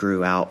and then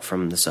grew out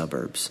from the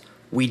suburbs.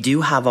 We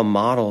do have a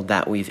model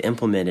that we've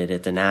implemented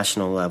at the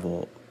national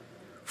level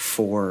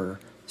for,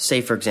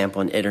 say, for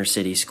example, an inner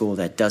city school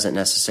that doesn't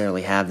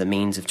necessarily have the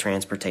means of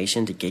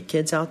transportation to get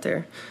kids out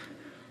there.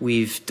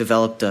 We've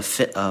developed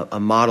a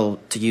model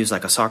to use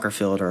like a soccer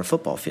field or a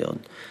football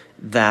field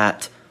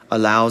that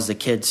allows the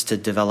kids to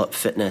develop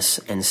fitness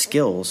and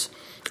skills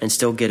and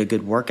still get a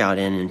good workout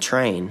in and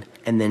train,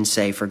 and then,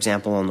 say, for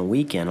example, on the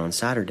weekend, on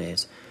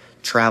Saturdays,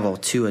 travel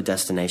to a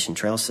destination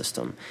trail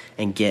system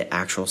and get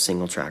actual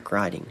single-track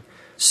riding.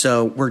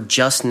 So we're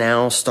just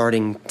now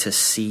starting to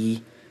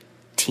see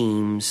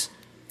teams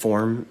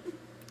form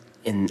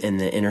in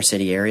the inner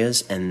city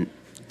areas, and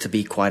to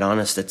be quite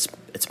honest, it's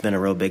been a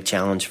real big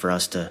challenge for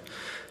us to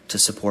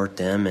support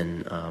them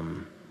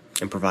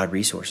and provide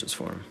resources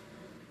for them.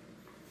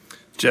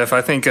 Jeff,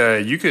 I think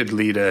you could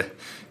lead a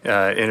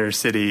inner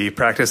city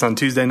practice on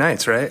Tuesday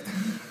nights, right?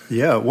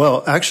 Yeah,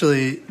 well,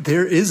 actually,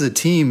 there is a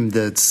team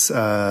that's,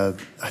 I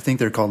think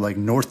they're called like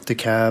North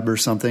DeKalb or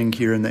something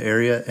here in the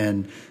area,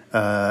 and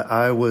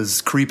I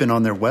was creeping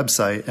on their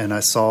website and I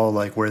saw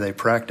like where they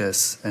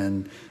practice,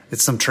 and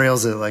it's some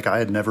trails that like I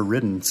had never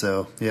ridden.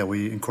 So yeah,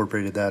 we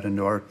incorporated that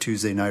into our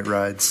Tuesday night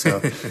rides.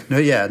 So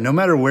no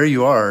matter where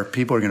you are,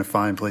 people are going to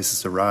find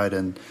places to ride.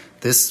 And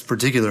this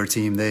particular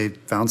team, they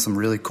found some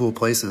really cool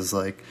places,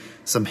 like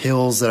some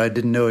hills that I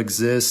didn't know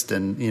exist,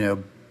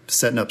 and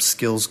setting up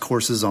skills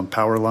courses on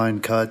power line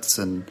cuts.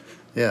 And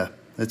yeah,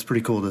 it's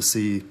pretty cool to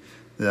see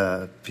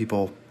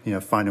people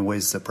finding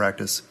ways to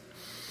practice.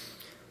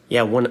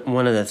 Yeah, one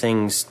of the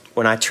things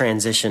when I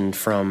transitioned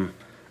from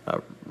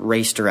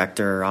race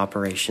director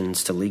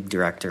operations to league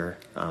director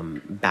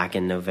back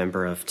in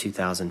November of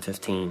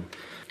 2015,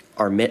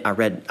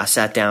 I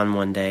sat down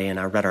one day and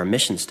I read our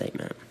mission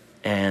statement,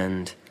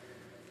 and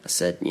I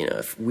said,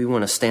 if we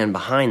want to stand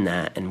behind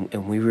that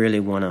and we really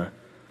want to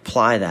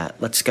apply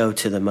that, let's go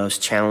to the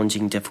most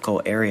challenging,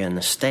 difficult area in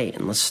the state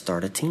and let's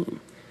start a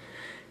team.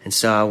 And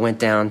so I went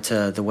down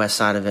to the west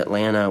side of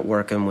Atlanta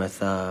working with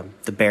the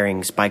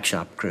Bearings Bike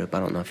Shop Group. I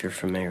don't know if you're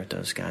familiar with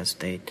those guys.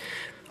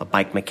 A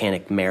bike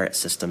mechanic merit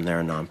system. They're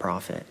a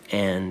nonprofit,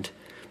 and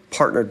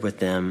partnered with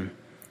them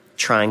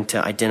trying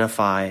to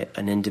identify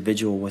an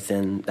individual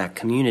within that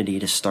community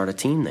to start a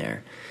team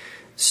there.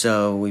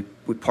 So we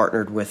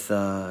partnered with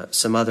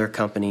some other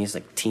companies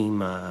like Team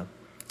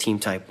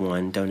Type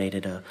 1,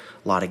 donated a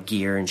lot of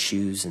gear and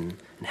shoes and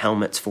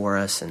helmets for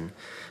us, and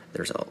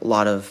there's a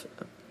lot of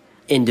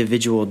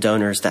individual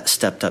donors that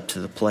stepped up to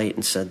the plate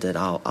and said that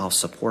I'll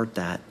support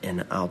that,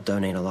 and I'll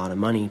donate a lot of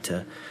money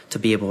to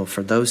be able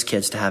for those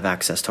kids to have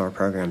access to our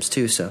programs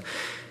too. So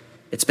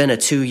it's been a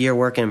 2-year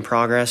work in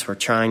progress. We're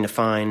trying to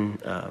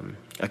find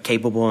a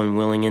capable and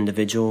willing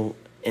individual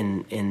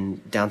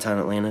in downtown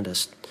Atlanta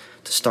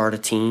to start a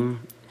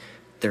team.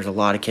 There's a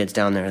lot of kids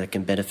down there that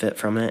can benefit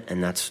from it,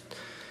 and that's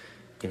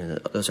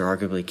those are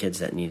arguably kids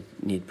that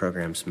need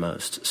programs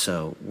most.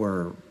 So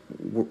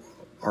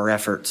our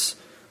efforts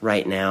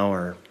right now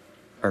are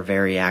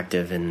very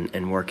active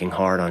and working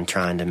hard on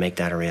trying to make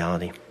that a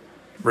reality.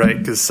 Right,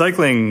 because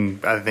cycling,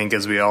 I think,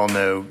 as we all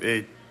know,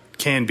 it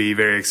can be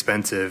very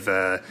expensive.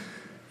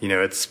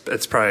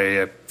 It's probably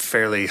a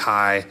fairly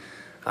high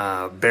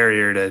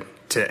barrier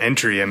to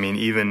entry. I mean,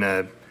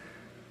 even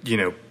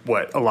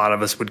what a lot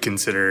of us would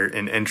consider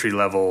an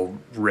entry-level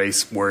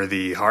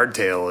race-worthy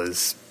hardtail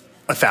is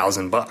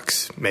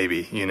 $1,000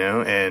 maybe,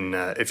 and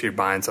if you're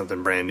buying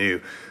something brand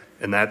new.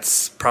 And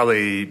that's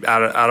probably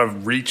out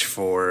of reach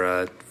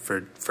for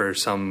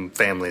some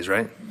families,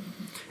 right?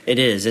 It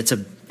is. It's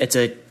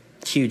a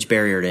huge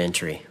barrier to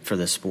entry for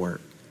the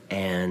sport,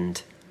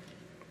 and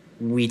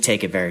we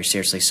take it very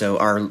seriously. So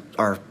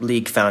our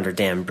league founder,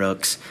 Dan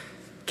Brooks,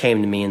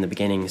 came to me in the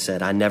beginning and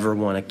said, I never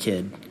want a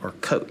kid or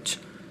coach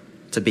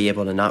to be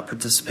able to not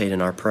participate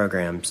in our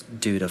programs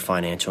due to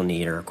financial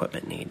need or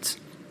equipment needs.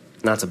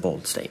 And that's a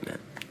bold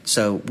statement.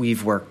 So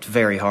we've worked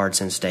very hard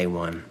since day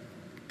one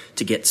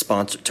to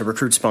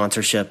recruit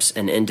sponsorships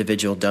and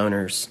individual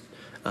donors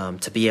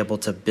to be able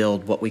to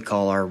build what we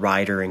call our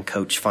rider and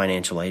coach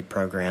financial aid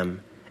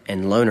program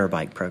and loaner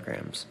bike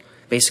programs.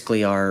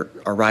 Basically, our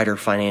rider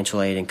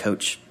financial aid and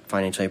coach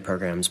financial aid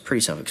program is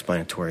pretty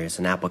self-explanatory. It's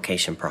an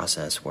application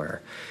process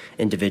where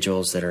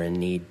individuals that are in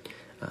need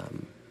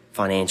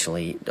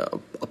financially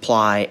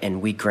apply,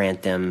 and we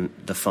grant them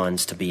the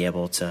funds to be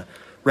able to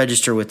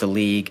register with the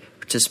league,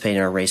 participate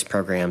in our race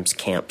programs,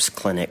 camps,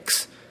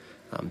 clinics,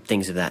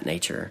 things of that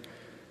nature.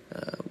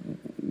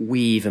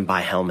 We even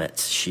buy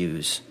helmets,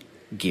 shoes,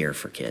 gear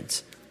for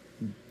kids.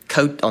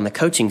 On the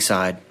coaching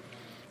side,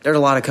 there are a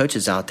lot of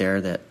coaches out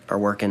there that are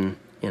working,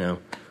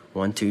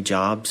 1-2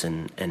 jobs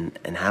and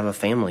have a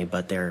family,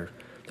 but they're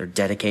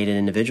dedicated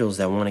individuals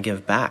that want to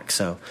give back.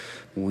 So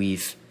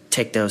we've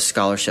take those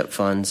scholarship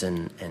funds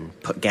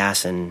and put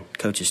gas in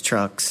coaches'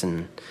 trucks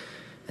and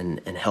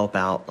help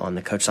out on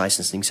the coach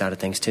licensing side of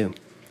things too.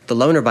 The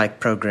Loaner Bike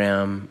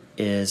program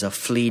is a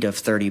fleet of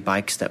 30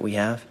 bikes that we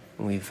have.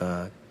 We've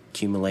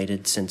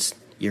accumulated since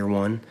year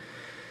one.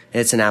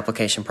 It's an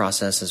application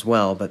process as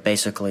well, but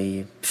basically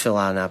you fill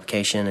out an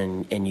application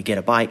and you get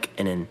a bike,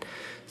 and then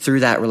through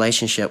that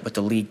relationship with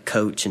the lead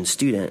coach and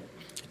student,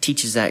 it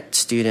teaches that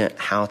student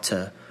how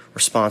to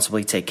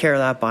responsibly take care of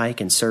that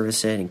bike and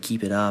service it and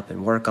keep it up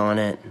and work on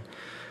it.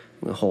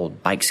 We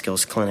hold bike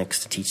skills clinics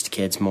to teach the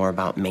kids more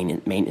about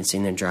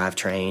maintaining their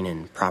drivetrain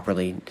and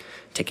properly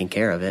taking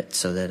care of it,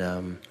 so that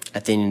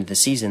at the end of the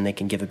season they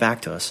can give it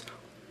back to us.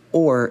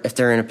 Or if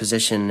they're in a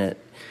position that,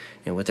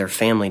 with their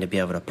family to be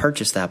able to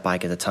purchase that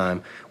bike at the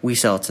time, we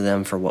sell it to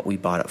them for what we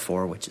bought it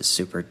for, which is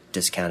super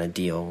discounted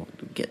deal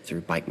we get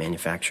through bike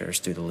manufacturers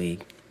through the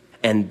league.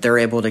 And they're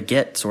able to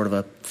get sort of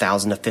a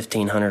 $1,000 to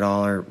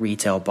 $1,500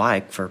 retail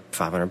bike for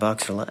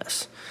 $500 or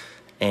less.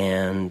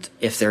 And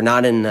if they're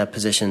not in a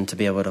position to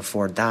be able to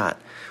afford that,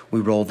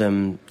 we roll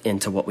them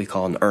into what we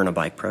call an Earn a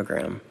Bike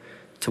program,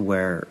 to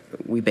where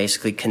we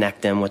basically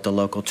connect them with the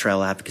local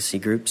trail advocacy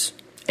groups,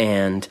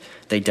 and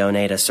they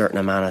donate a certain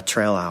amount of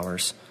trail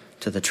hours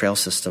to the trail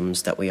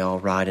systems that we all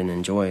ride and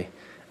enjoy.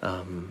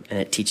 And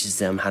it teaches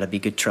them how to be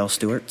good trail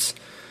stewards.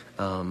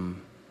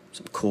 Some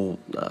cool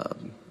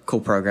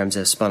programs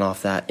that have spun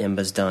off that.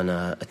 IMBA's done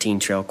a Teen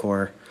Trail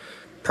Corps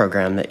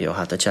program that you'll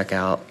have to check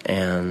out,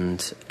 and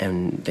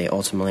they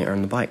ultimately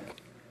earn the bike.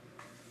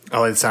 I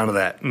like the sound of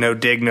that. No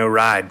dig, no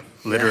ride,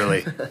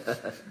 literally.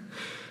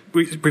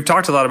 We've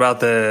talked a lot about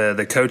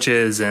the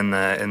coaches and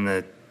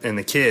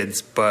the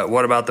kids, but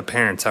what about the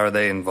parents? How are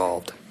they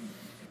involved?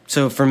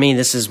 So for me,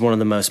 this is one of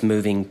the most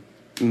moving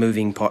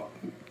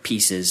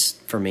pieces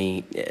for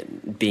me,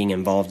 being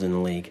involved in the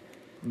league.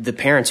 The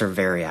parents are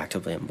very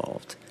actively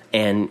involved,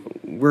 and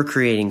we're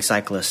creating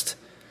cyclists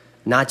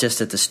not just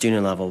at the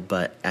student level,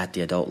 but at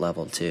the adult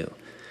level too.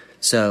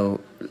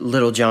 So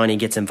little Johnny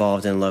gets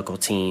involved in a local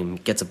team,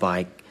 gets a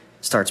bike,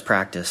 starts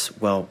practice.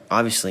 Well,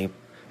 obviously,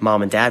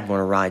 mom and dad want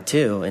to ride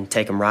too, and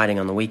take them riding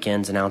on the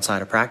weekends and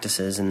outside of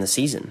practices in the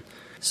season.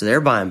 So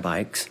they're buying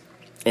bikes.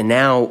 And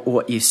now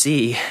what you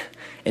see,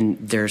 and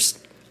there's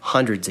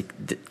hundreds of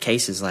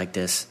cases like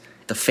this,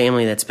 the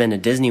family that's been to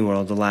Disney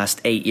World the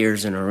last 8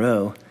 years in a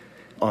row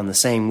on the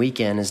same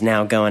weekend is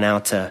now going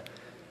out to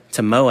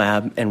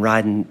Moab and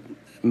riding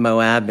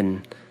Moab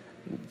and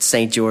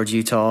St. George,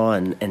 Utah,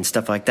 and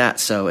stuff like that.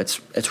 So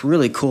it's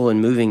really cool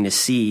and moving to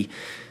see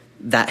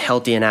that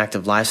healthy and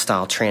active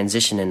lifestyle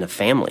transition into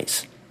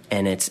families.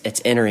 And it's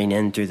entering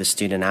in through the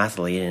student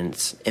athlete, and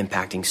it's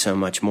impacting so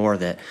much more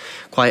that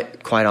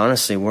quite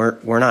honestly,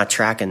 we're not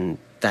tracking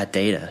that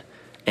data,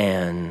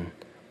 and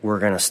we're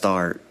going to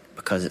start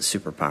because it's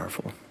super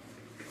powerful.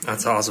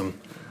 That's awesome.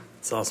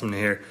 It's awesome to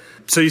hear.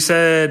 So you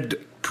said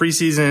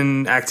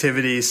preseason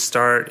activities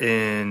start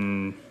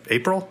in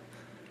April?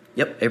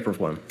 Yep, April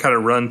 1. Kind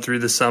of run through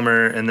the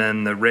summer, and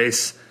then the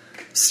race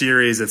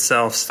series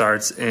itself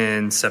starts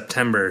in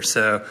September.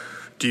 So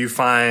do you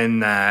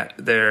find that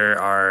there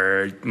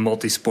are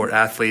multi-sport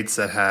athletes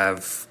that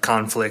have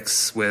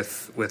conflicts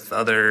with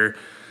other,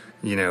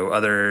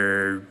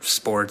 other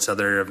sports,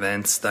 other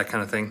events, that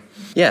kind of thing?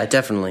 Yeah,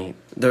 definitely.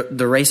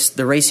 The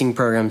racing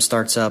program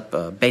starts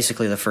up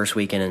basically the first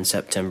weekend in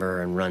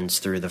September and runs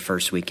through the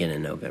first weekend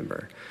in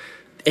November.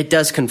 It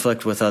does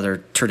conflict with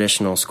other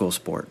traditional school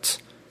sports,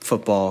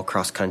 football,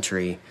 cross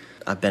country.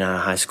 I've been out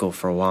of high school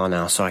for a while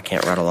now, so I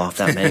can't rattle off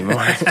that many more.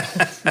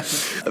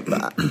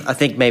 I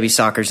think maybe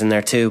soccer's in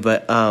there too,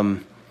 but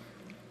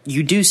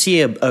you do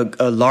see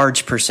a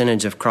large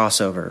percentage of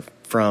crossover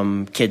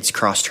from kids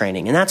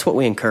cross-training, and that's what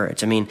we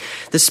encourage. I mean,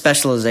 this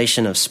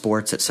specialization of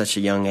sports at such a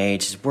young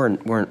age,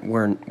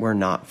 we're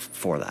not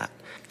for that.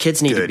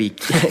 Kids need to be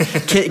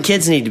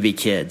kids need to be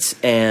kids,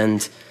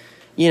 and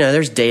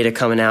there's data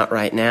coming out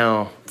right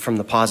now from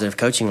the Positive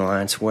Coaching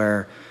Alliance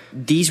where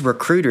these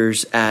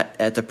recruiters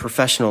at the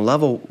professional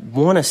level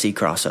want to see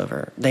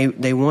crossover.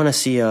 They want to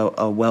see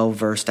a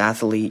well-versed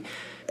athlete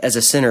as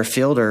a center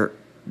fielder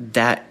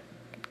that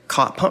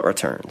caught punt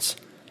returns.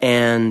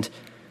 And,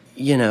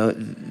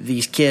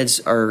 these kids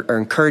are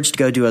encouraged to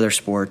go do other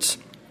sports.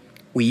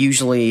 We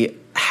usually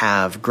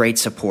have great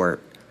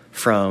support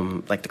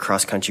from like the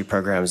cross-country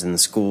programs in the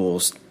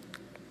schools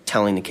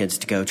telling the kids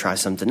to go try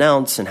something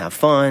else and have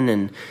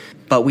fun.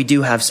 But we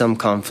do have some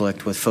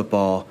conflict with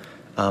football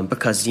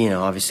because,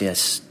 obviously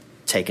that's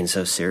taken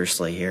so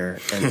seriously here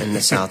in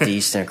the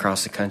Southeast and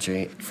across the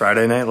country.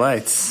 Friday Night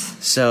Lights.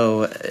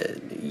 So,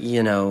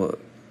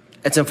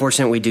 it's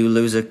unfortunate we do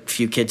lose a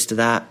few kids to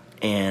that,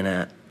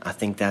 and I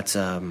think that's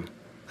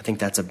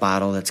a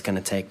battle that's going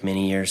to take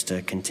many years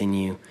to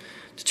continue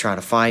to try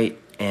to fight.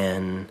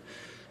 And,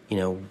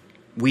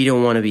 we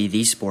don't want to be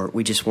the sport.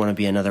 We just want to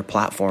be another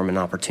platform and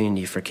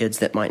opportunity for kids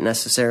that might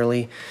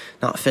necessarily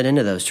not fit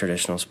into those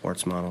traditional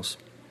sports models.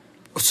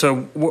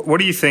 So what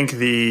do you think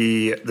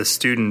the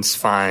students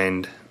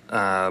find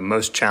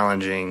most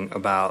challenging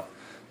about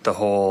the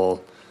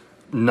whole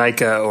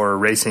NICA or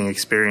racing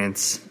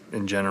experience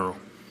in general?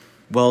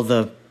 Well,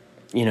 the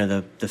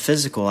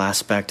physical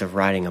aspect of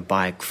riding a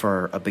bike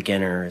for a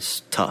beginner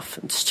is tough.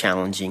 It's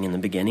challenging in the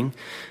beginning.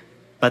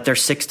 But they're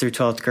 6th through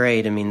 12th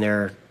grade. I mean,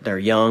 they're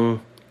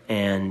young,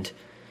 and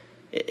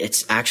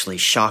it's actually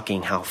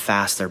shocking how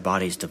fast their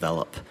bodies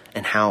develop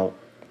and how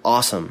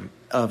awesome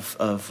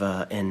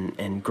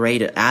and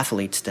great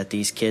athletes that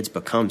these kids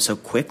become so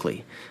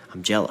quickly.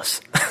 I'm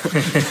jealous.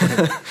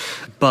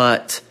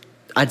 But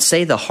I'd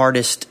say the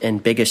hardest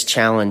and biggest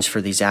challenge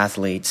for these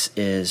athletes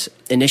is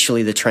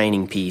initially the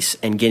training piece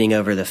and getting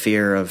over the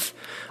fear of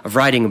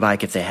riding a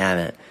bike if they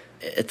haven't.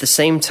 At the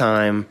same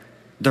time,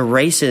 the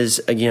races,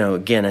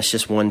 again, it's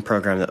just one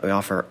program that we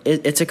offer.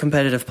 It's a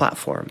competitive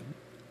platform.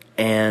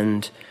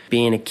 And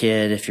being a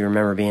kid, if you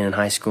remember being in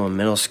high school and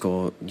middle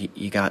school,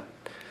 you got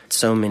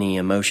so many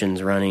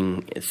emotions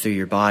running through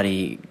your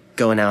body.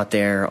 Going out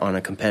there on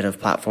a competitive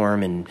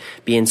platform and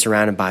being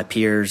surrounded by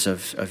peers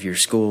of your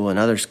school and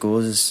other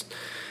schools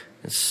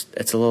it's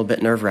a little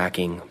bit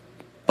nerve-wracking.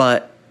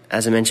 But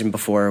as I mentioned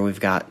before, we've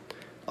got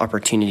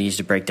opportunities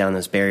to break down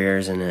those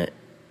barriers, and at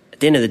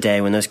the end of the day,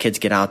 when those kids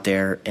get out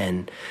there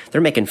and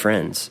they're making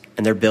friends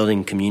and they're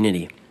building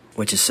community,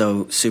 which is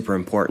so super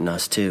important to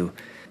us too,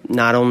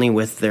 not only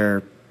with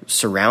their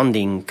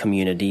surrounding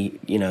community,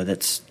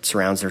 that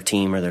surrounds their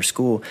team or their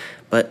school,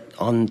 but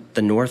on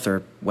the north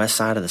or west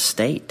side of the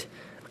state.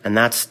 And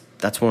that's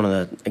one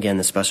of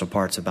the special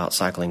parts about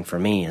cycling for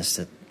me, is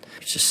that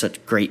there's just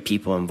such great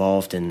people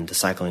involved in the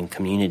cycling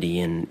community,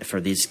 and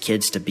for these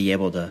kids to be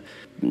able to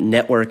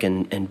network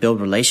and build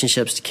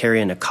relationships to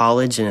carry into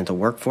college and into the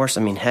workforce.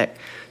 I mean, heck,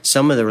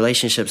 some of the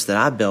relationships that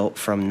I built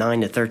from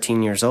 9 to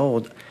 13 years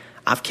old,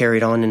 I've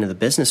carried on into the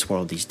business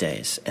world these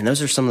days. And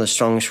those are some of the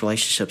strongest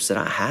relationships that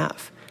I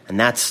have. And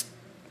that's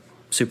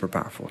super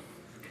powerful.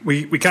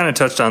 We kind of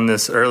touched on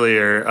this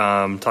earlier,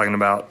 talking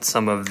about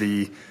some of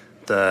the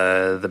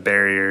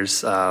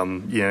barriers.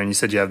 And you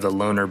said you have the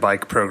loaner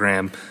bike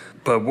program,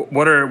 but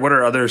what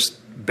are other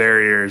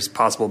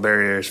possible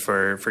barriers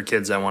for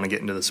kids that want to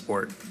get into the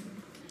sport?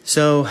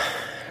 So,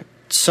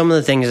 some of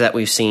the things that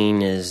we've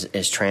seen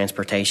is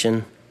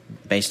transportation,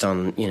 based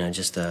on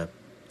just the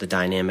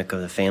dynamic of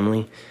the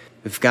family.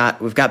 We've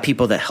got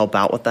people that help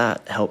out with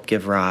that, help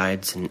give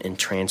rides and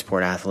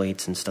transport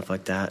athletes and stuff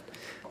like that.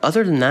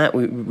 Other than that,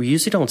 we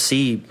usually don't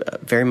see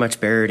very much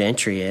barrier to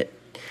entry.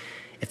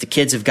 If the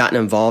kids have gotten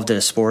involved in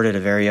a sport at a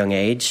very young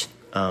age,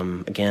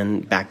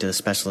 again, back to the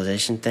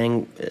specialization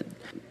thing,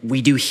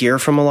 we do hear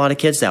from a lot of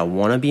kids that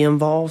want to be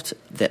involved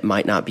that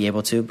might not be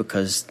able to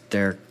because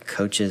their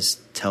coaches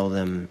tell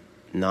them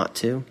not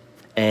to.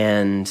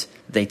 And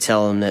they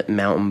tell them that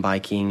mountain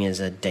biking is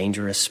a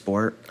dangerous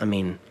sport. I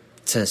mean,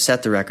 to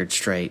set the record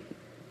straight,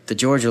 the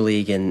Georgia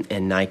League and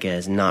NICA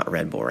is not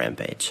Red Bull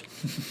Rampage.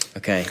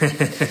 Okay,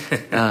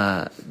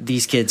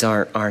 these kids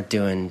aren't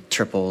doing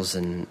triples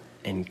and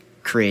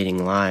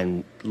creating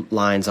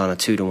lines on a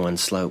 2-to-1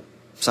 slope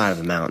side of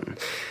the mountain.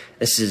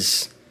 This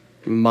is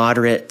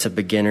moderate to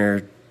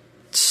beginner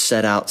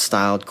set out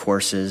styled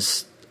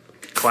courses.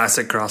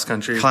 Classic cross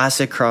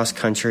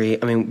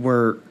country. I mean,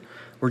 we're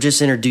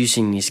just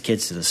introducing these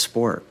kids to the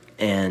sport,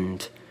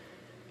 and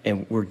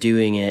we're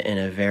doing it in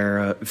a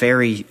very,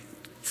 very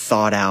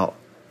thought out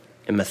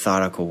and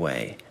methodical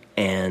way.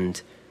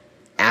 And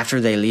after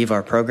they leave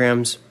our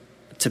programs,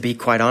 to be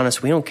quite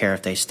honest, we don't care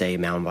if they stay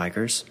mountain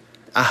bikers.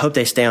 I hope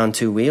they stay on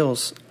 2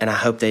 wheels, and I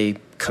hope they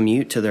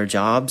commute to their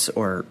jobs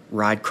or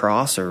ride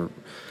cross or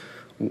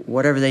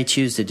whatever they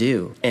choose to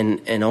do.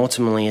 And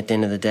ultimately, at the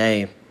end of the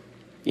day,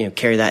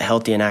 carry that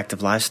healthy and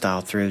active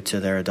lifestyle through to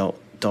their adult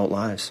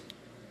lives.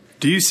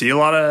 Do you see a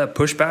lot of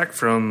pushback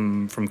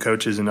from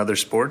coaches in other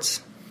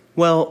sports?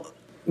 Well,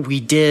 we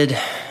did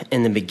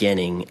in the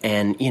beginning,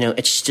 and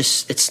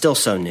it's still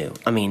so new.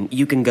 I mean,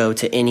 you can go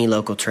to any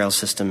local trail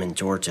system in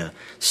Georgia,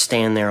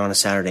 stand there on a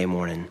Saturday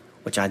morning,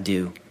 which I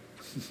do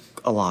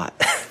a lot,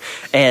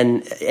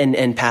 and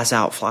pass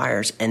out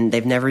flyers, and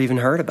they've never even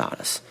heard about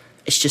us.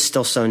 It's just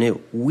still so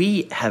new.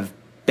 We have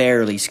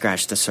barely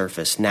scratched the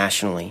surface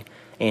nationally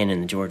and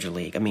in the Georgia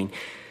League. I mean,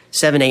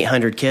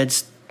 700-800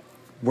 kids,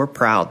 we're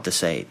proud to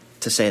say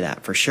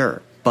that for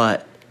sure.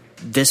 But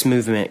this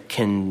movement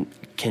can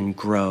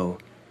grow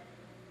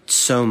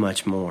so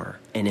much more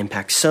and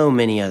impact so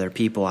many other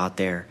people out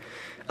there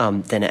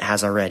than it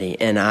has already.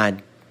 And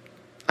I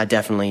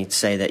definitely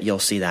say that you'll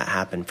see that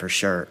happen for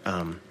sure.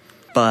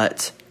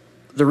 But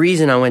the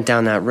reason I went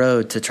down that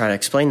road to try to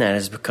explain that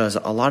is because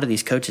a lot of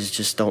these coaches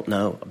just don't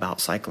know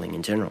about cycling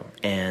in general.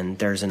 And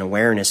there's an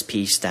awareness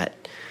piece that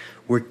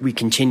we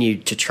continue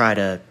to try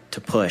to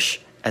push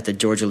at the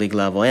Georgia League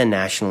level and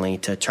nationally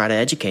to try to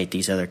educate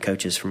these other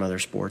coaches from other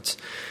sports,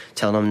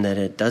 tell them that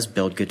it does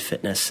build good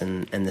fitness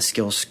and the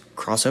skills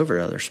cross over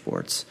to other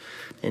sports,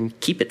 and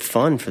keep it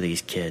fun for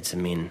these kids. I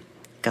mean,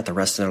 got the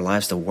rest of their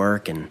lives to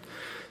work and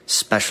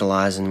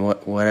specialize in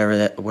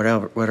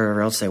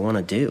whatever else they want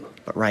to do.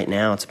 But right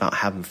now, it's about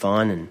having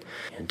fun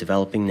and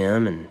developing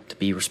them and to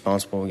be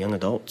responsible young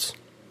adults.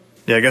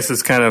 Yeah, I guess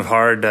it's kind of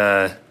hard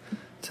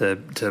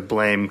to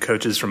blame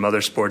coaches from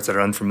other sports that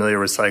are unfamiliar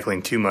with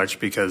cycling too much,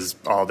 because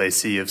all they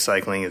see of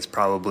cycling is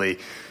probably,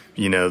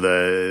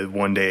 the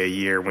one day a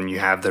year when you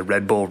have the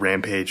Red Bull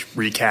Rampage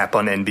recap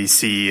on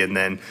NBC, and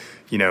then,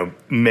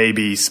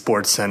 maybe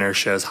Sports Center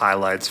shows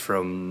highlights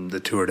from the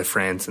Tour de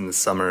France in the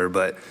summer,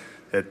 but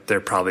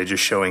they're probably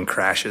just showing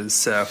crashes.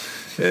 So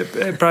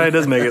it probably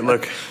does make it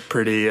look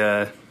pretty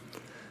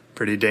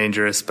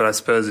dangerous. But I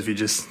suppose if you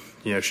just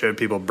showed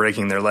people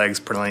breaking their legs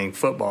playing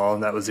football,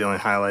 that was the only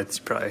highlights,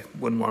 you probably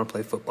wouldn't want to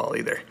play football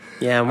either.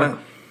 Yeah,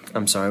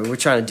 I'm sorry. We're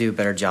trying to do a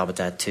better job at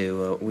that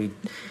too. We've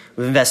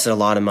invested a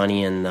lot of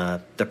money in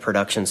the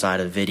production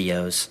side of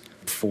videos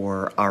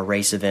for our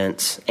race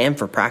events and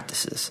for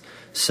practices.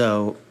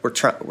 So we're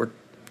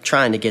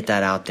trying to get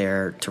that out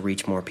there to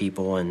reach more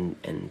people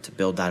and to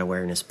build that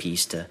awareness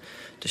piece to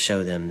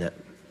show them that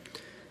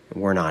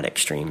we're not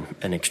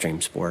an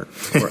extreme sport.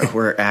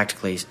 We're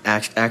actually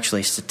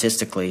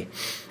statistically,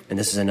 and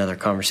this is another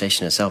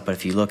conversation itself, but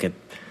if you look at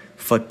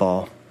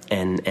football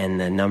and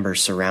the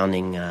numbers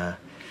surrounding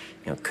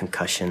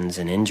concussions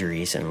and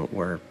injuries, and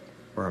we're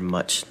a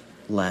much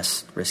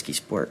less risky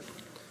sport.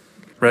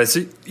 Right.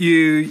 So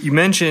you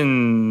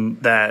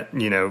mentioned that,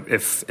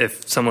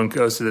 if someone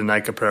goes to the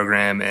NICA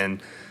program and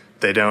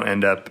they don't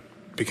end up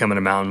becoming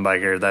a mountain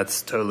biker,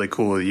 that's totally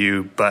cool with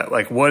you.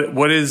 But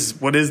what is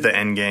the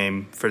end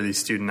game for these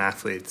student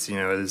athletes?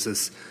 Is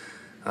this,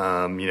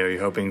 you're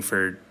hoping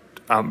for,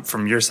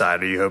 from your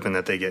side, are you hoping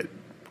that they get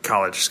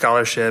college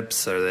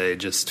scholarships? Are they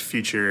just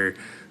future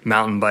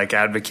mountain bike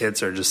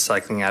advocates or just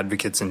cycling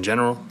advocates in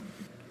general?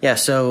 Yeah.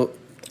 So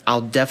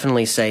I'll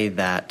definitely say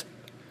that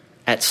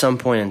at some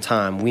point in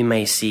time, we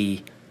may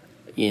see,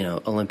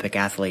 Olympic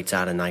athletes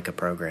out of NICA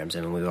programs,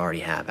 and we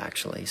already have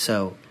actually.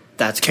 So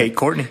that's Kate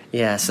Courtney.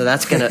 Yeah, so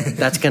that's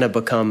gonna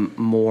become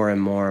more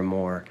and more and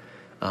more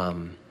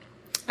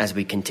as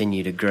we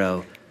continue to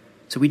grow.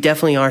 So we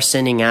definitely are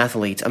sending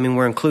athletes. I mean,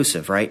 we're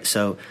inclusive, right?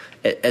 So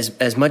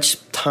as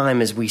much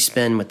time as we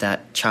spend with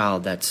that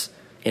child that's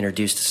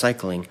introduced to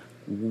cycling,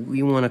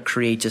 we want to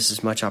create just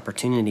as much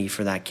opportunity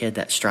for that kid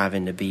that's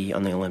striving to be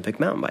on the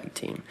Olympic mountain bike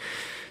team.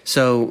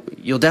 So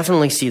you'll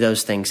definitely see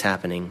those things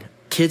happening.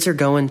 Kids are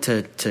going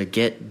to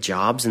get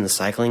jobs in the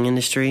cycling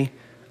industry.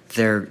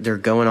 They're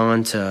going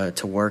on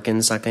to work in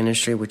the cycling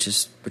industry, which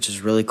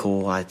is really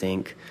cool, I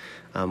think.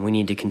 We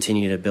need to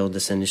continue to build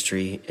this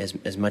industry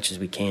as much as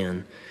we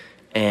can.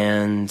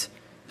 And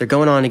they're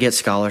going on to get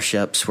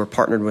scholarships. We're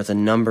partnered with a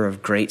number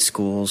of great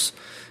schools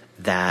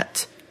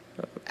that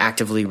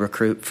actively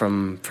recruit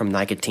from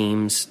NICA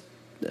teams,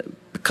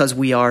 because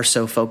we are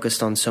so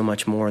focused on so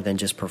much more than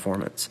just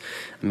performance.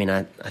 I mean,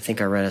 I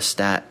think I read a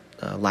stat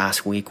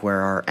last week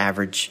where our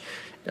average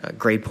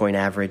grade point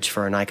average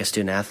for a NICA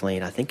student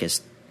athlete, I think,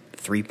 is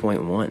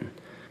 3.1,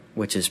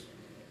 which is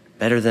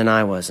better than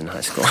I was in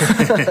high school.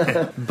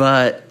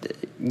 But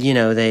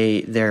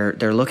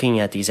they're looking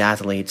at these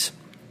athletes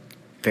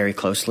very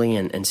closely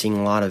and seeing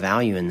a lot of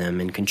value in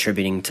them and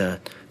contributing to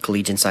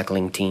collegiate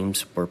cycling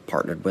teams. We're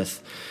partnered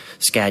with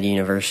SCAD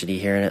University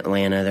here in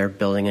Atlanta. They're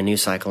building a new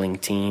cycling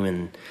team,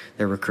 and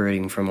they're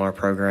recruiting from our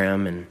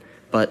program.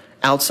 But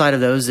outside of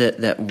those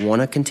that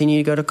want to continue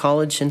to go to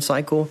college and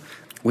cycle,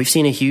 we've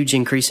seen a huge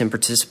increase in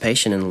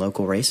participation in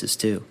local races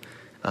too,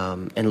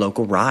 and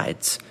local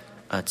rides.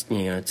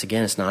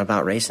 It's not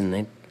about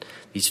racing.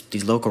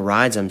 These local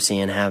rides I'm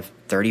seeing have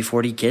 30,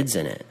 40 kids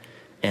in it,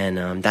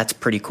 and that's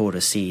pretty cool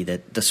to see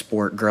that the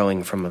sport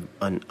growing from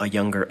a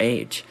younger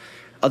age.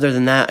 Other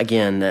than that,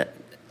 again, that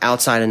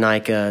outside of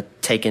NICA,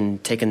 taking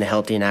the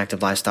healthy and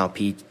active lifestyle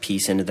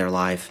piece into their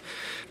life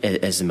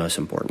is the most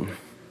important.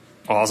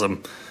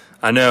 Awesome.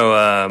 I know,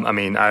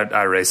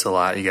 I race a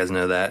lot. You guys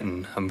know that,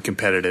 and I'm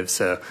competitive.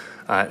 So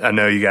I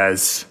know you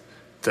guys,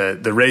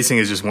 the racing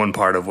is just one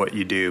part of what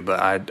you do, but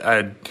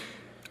I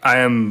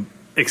am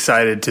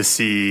excited to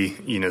see,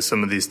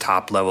 some of these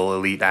top level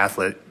elite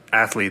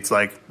athletes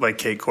like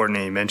Kate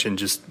Courtney mentioned,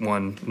 just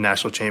won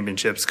national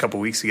championships a couple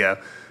weeks ago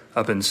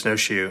up in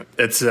Snowshoe.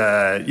 It's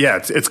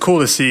cool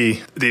to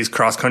see these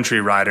cross country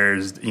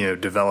riders,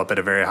 develop at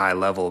a very high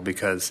level,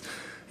 because,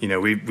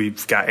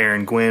 we've got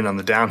Aaron Gwynn on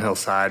the downhill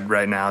side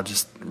right now,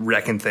 just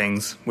wrecking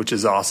things, which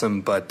is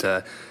awesome. But,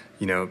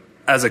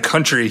 as a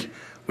country,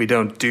 we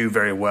don't do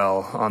very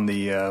well on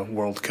the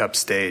World Cup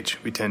stage.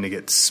 We tend to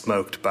get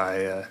smoked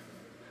by,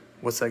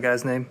 what's that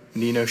guy's name?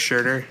 Nino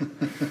Schurter.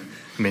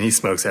 I mean, he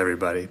smokes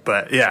everybody.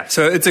 But yeah,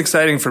 so it's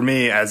exciting for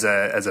me as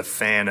a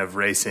fan of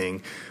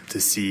racing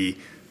to see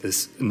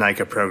this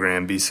NICA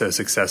program be so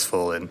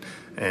successful and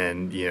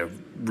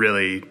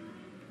really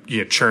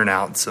churn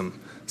out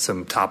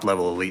some top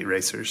level elite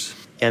racers.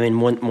 Yeah, I mean,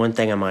 one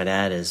thing I might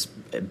add is,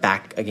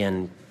 back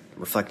again,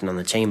 reflecting on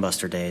the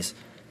Chainbuster days,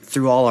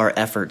 through all our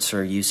efforts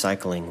for youth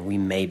cycling, we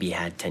maybe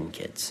had 10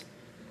 kids,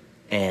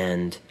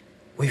 and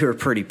we were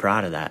pretty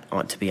proud of that,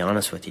 to be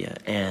honest with you.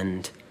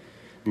 And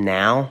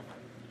now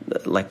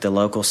like the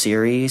local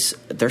series,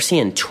 they're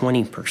seeing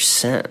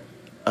 20%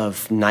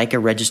 of NICA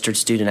registered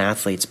student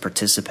athletes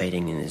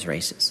participating in these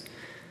races.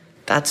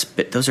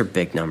 Those are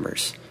big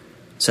numbers.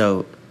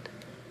 So,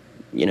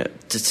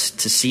 to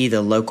see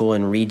the local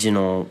and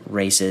regional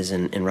races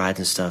and rides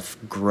and stuff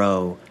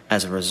grow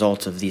as a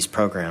result of these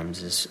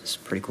programs is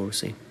pretty cool to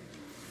see.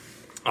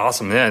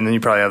 Awesome, yeah. And then you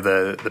probably have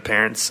the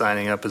parents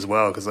signing up as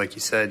well, because like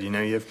you said, you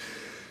have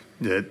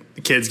the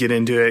kids get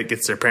into it,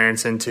 gets their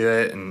parents into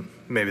it, and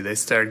maybe they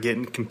start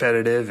getting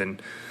competitive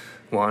and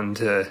wanting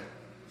to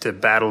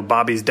battle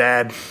Bobby's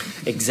dad.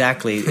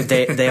 Exactly.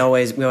 We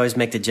always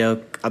make the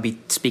joke. I'll be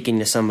speaking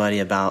to somebody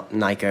about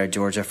NICA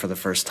Georgia for the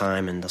first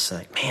time, and they'll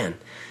say, "Man,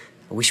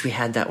 I wish we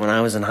had that when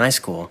I was in high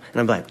school."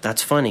 And I'm like,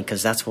 "That's funny,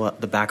 because that's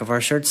what the back of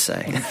our shirts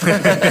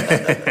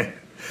say."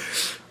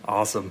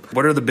 Awesome.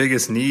 What are the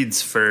biggest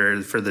needs for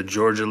the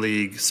Georgia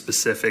League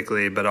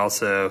specifically, but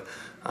also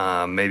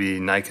maybe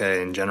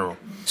NICA in general?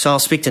 So I'll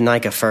speak to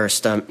NICA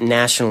first.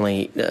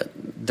 Nationally,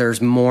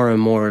 there's more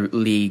and more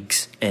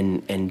leagues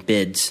and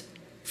bids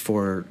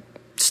for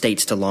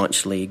states to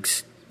launch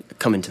leagues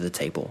coming to the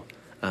table.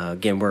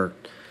 Again, we're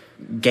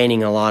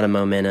gaining a lot of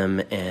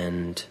momentum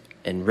and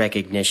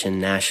recognition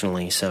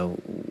nationally. So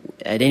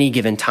at any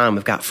given time,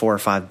 we've got 4 or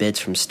 5 bids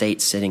from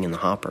states sitting in the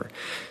hopper.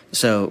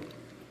 So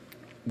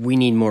we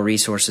need more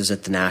resources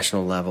at the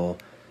national level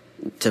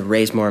to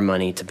raise more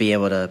money, to be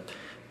able to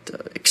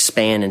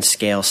expand and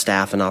scale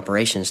staff and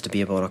operations to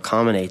be able to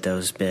accommodate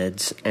those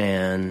bids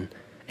and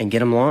get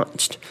them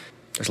launched.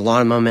 There's a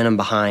lot of momentum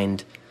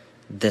behind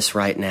this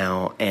right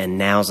now, and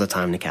now's the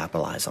time to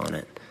capitalize on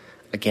it.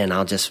 Again,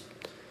 I'll just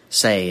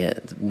say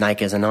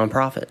NICA is a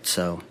nonprofit,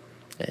 so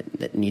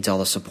it needs all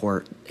the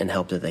support and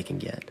help that they can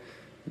get.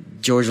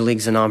 Georgia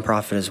League's a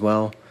nonprofit as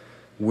well.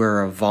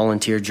 We're a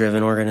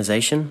volunteer-driven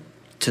organization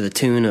to the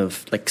tune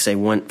of, like, say,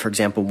 for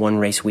example, one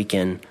race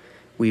weekend,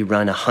 we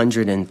run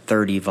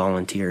 130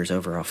 volunteers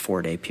over a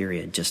 4-day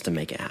period just to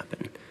make it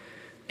happen.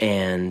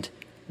 And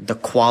the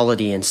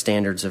quality and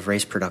standards of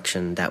race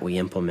production that we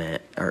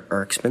implement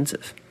are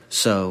expensive.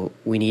 So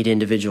we need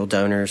individual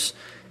donors.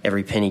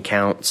 Every penny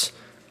counts.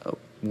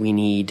 We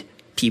need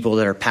people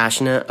that are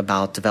passionate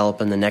about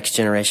developing the next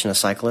generation of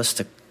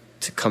cyclists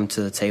to come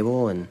to the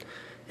table and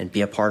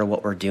be a part of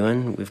what we're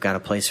doing. We've got a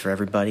place for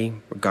everybody,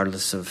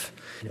 regardless of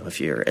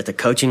if you're at the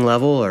coaching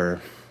level or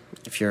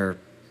if you're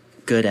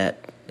good at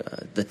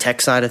the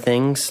tech side of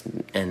things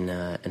and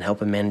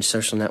helping manage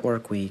social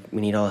network. We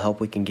need all the help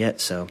we can get.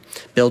 So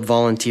build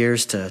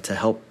volunteers to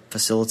help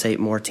facilitate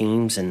more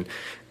teams and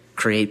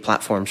create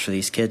platforms for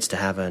these kids to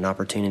have an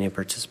opportunity to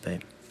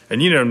participate.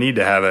 And you don't need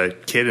to have a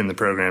kid in the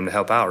program to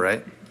help out,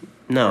 right?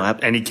 No.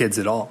 Any kids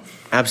at all?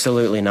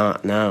 Absolutely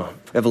not, no.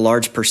 We have a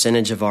large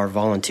percentage of our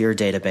volunteer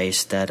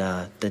database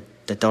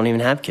that don't even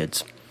have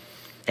kids.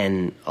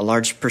 And a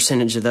large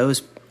percentage of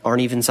those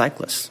aren't even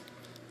cyclists.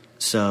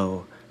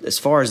 So as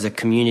far as the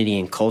community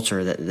and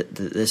culture that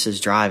this is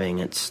driving,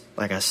 it's,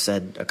 like I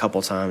said a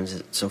couple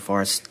times so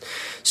far, it's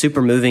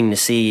super moving to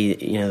see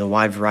the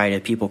wide variety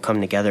of people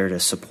come together to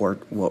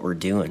support what we're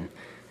doing.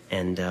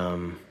 And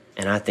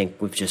I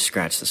think we've just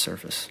scratched the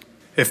surface.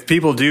 If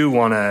people do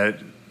want to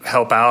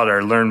help out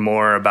or learn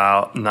more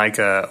about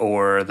NICA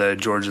or the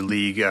Georgia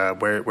League,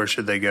 where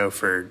should they go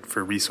for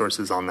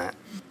resources on that?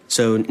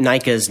 So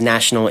NICA is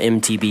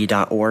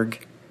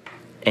nationalmtb.org,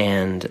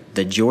 and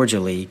the Georgia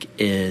League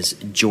is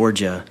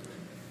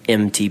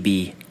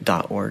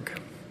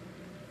georgiamtb.org.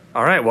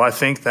 All right. Well, I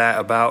think that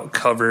about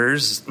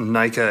covers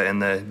NICA and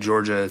the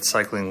Georgia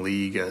Cycling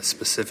League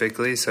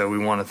specifically. So we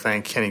want to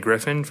thank Kenny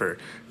Griffin for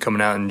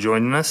coming out and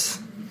joining us.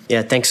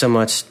 Yeah, thanks so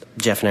much,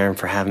 Jeff and Aaron,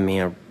 for having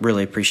me. I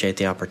really appreciate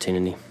the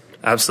opportunity.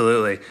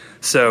 Absolutely.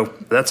 So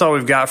that's all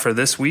we've got for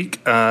this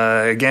week.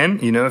 Again,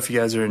 if you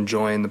guys are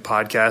enjoying the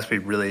podcast, we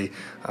really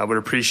would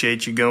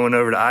appreciate you going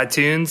over to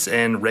iTunes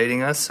and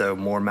rating us so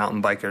more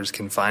mountain bikers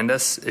can find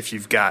us. If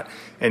you've got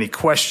any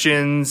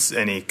questions,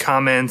 any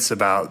comments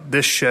about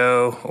this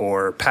show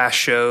or past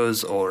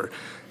shows or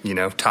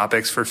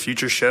topics for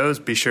future shows,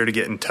 be sure to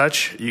get in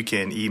touch. You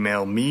can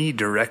email me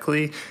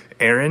directly,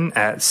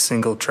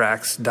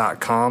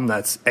 Aaron@singletracks.com.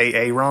 That's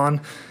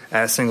Aaron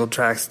at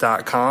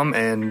singletracks.com,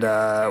 and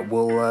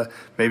we'll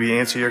maybe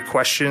answer your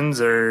questions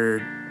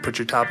or put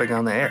your topic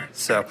on the air.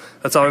 So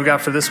that's all we've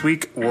got for this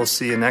week. We'll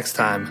see you next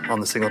time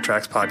on the Single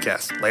Tracks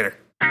podcast. Later.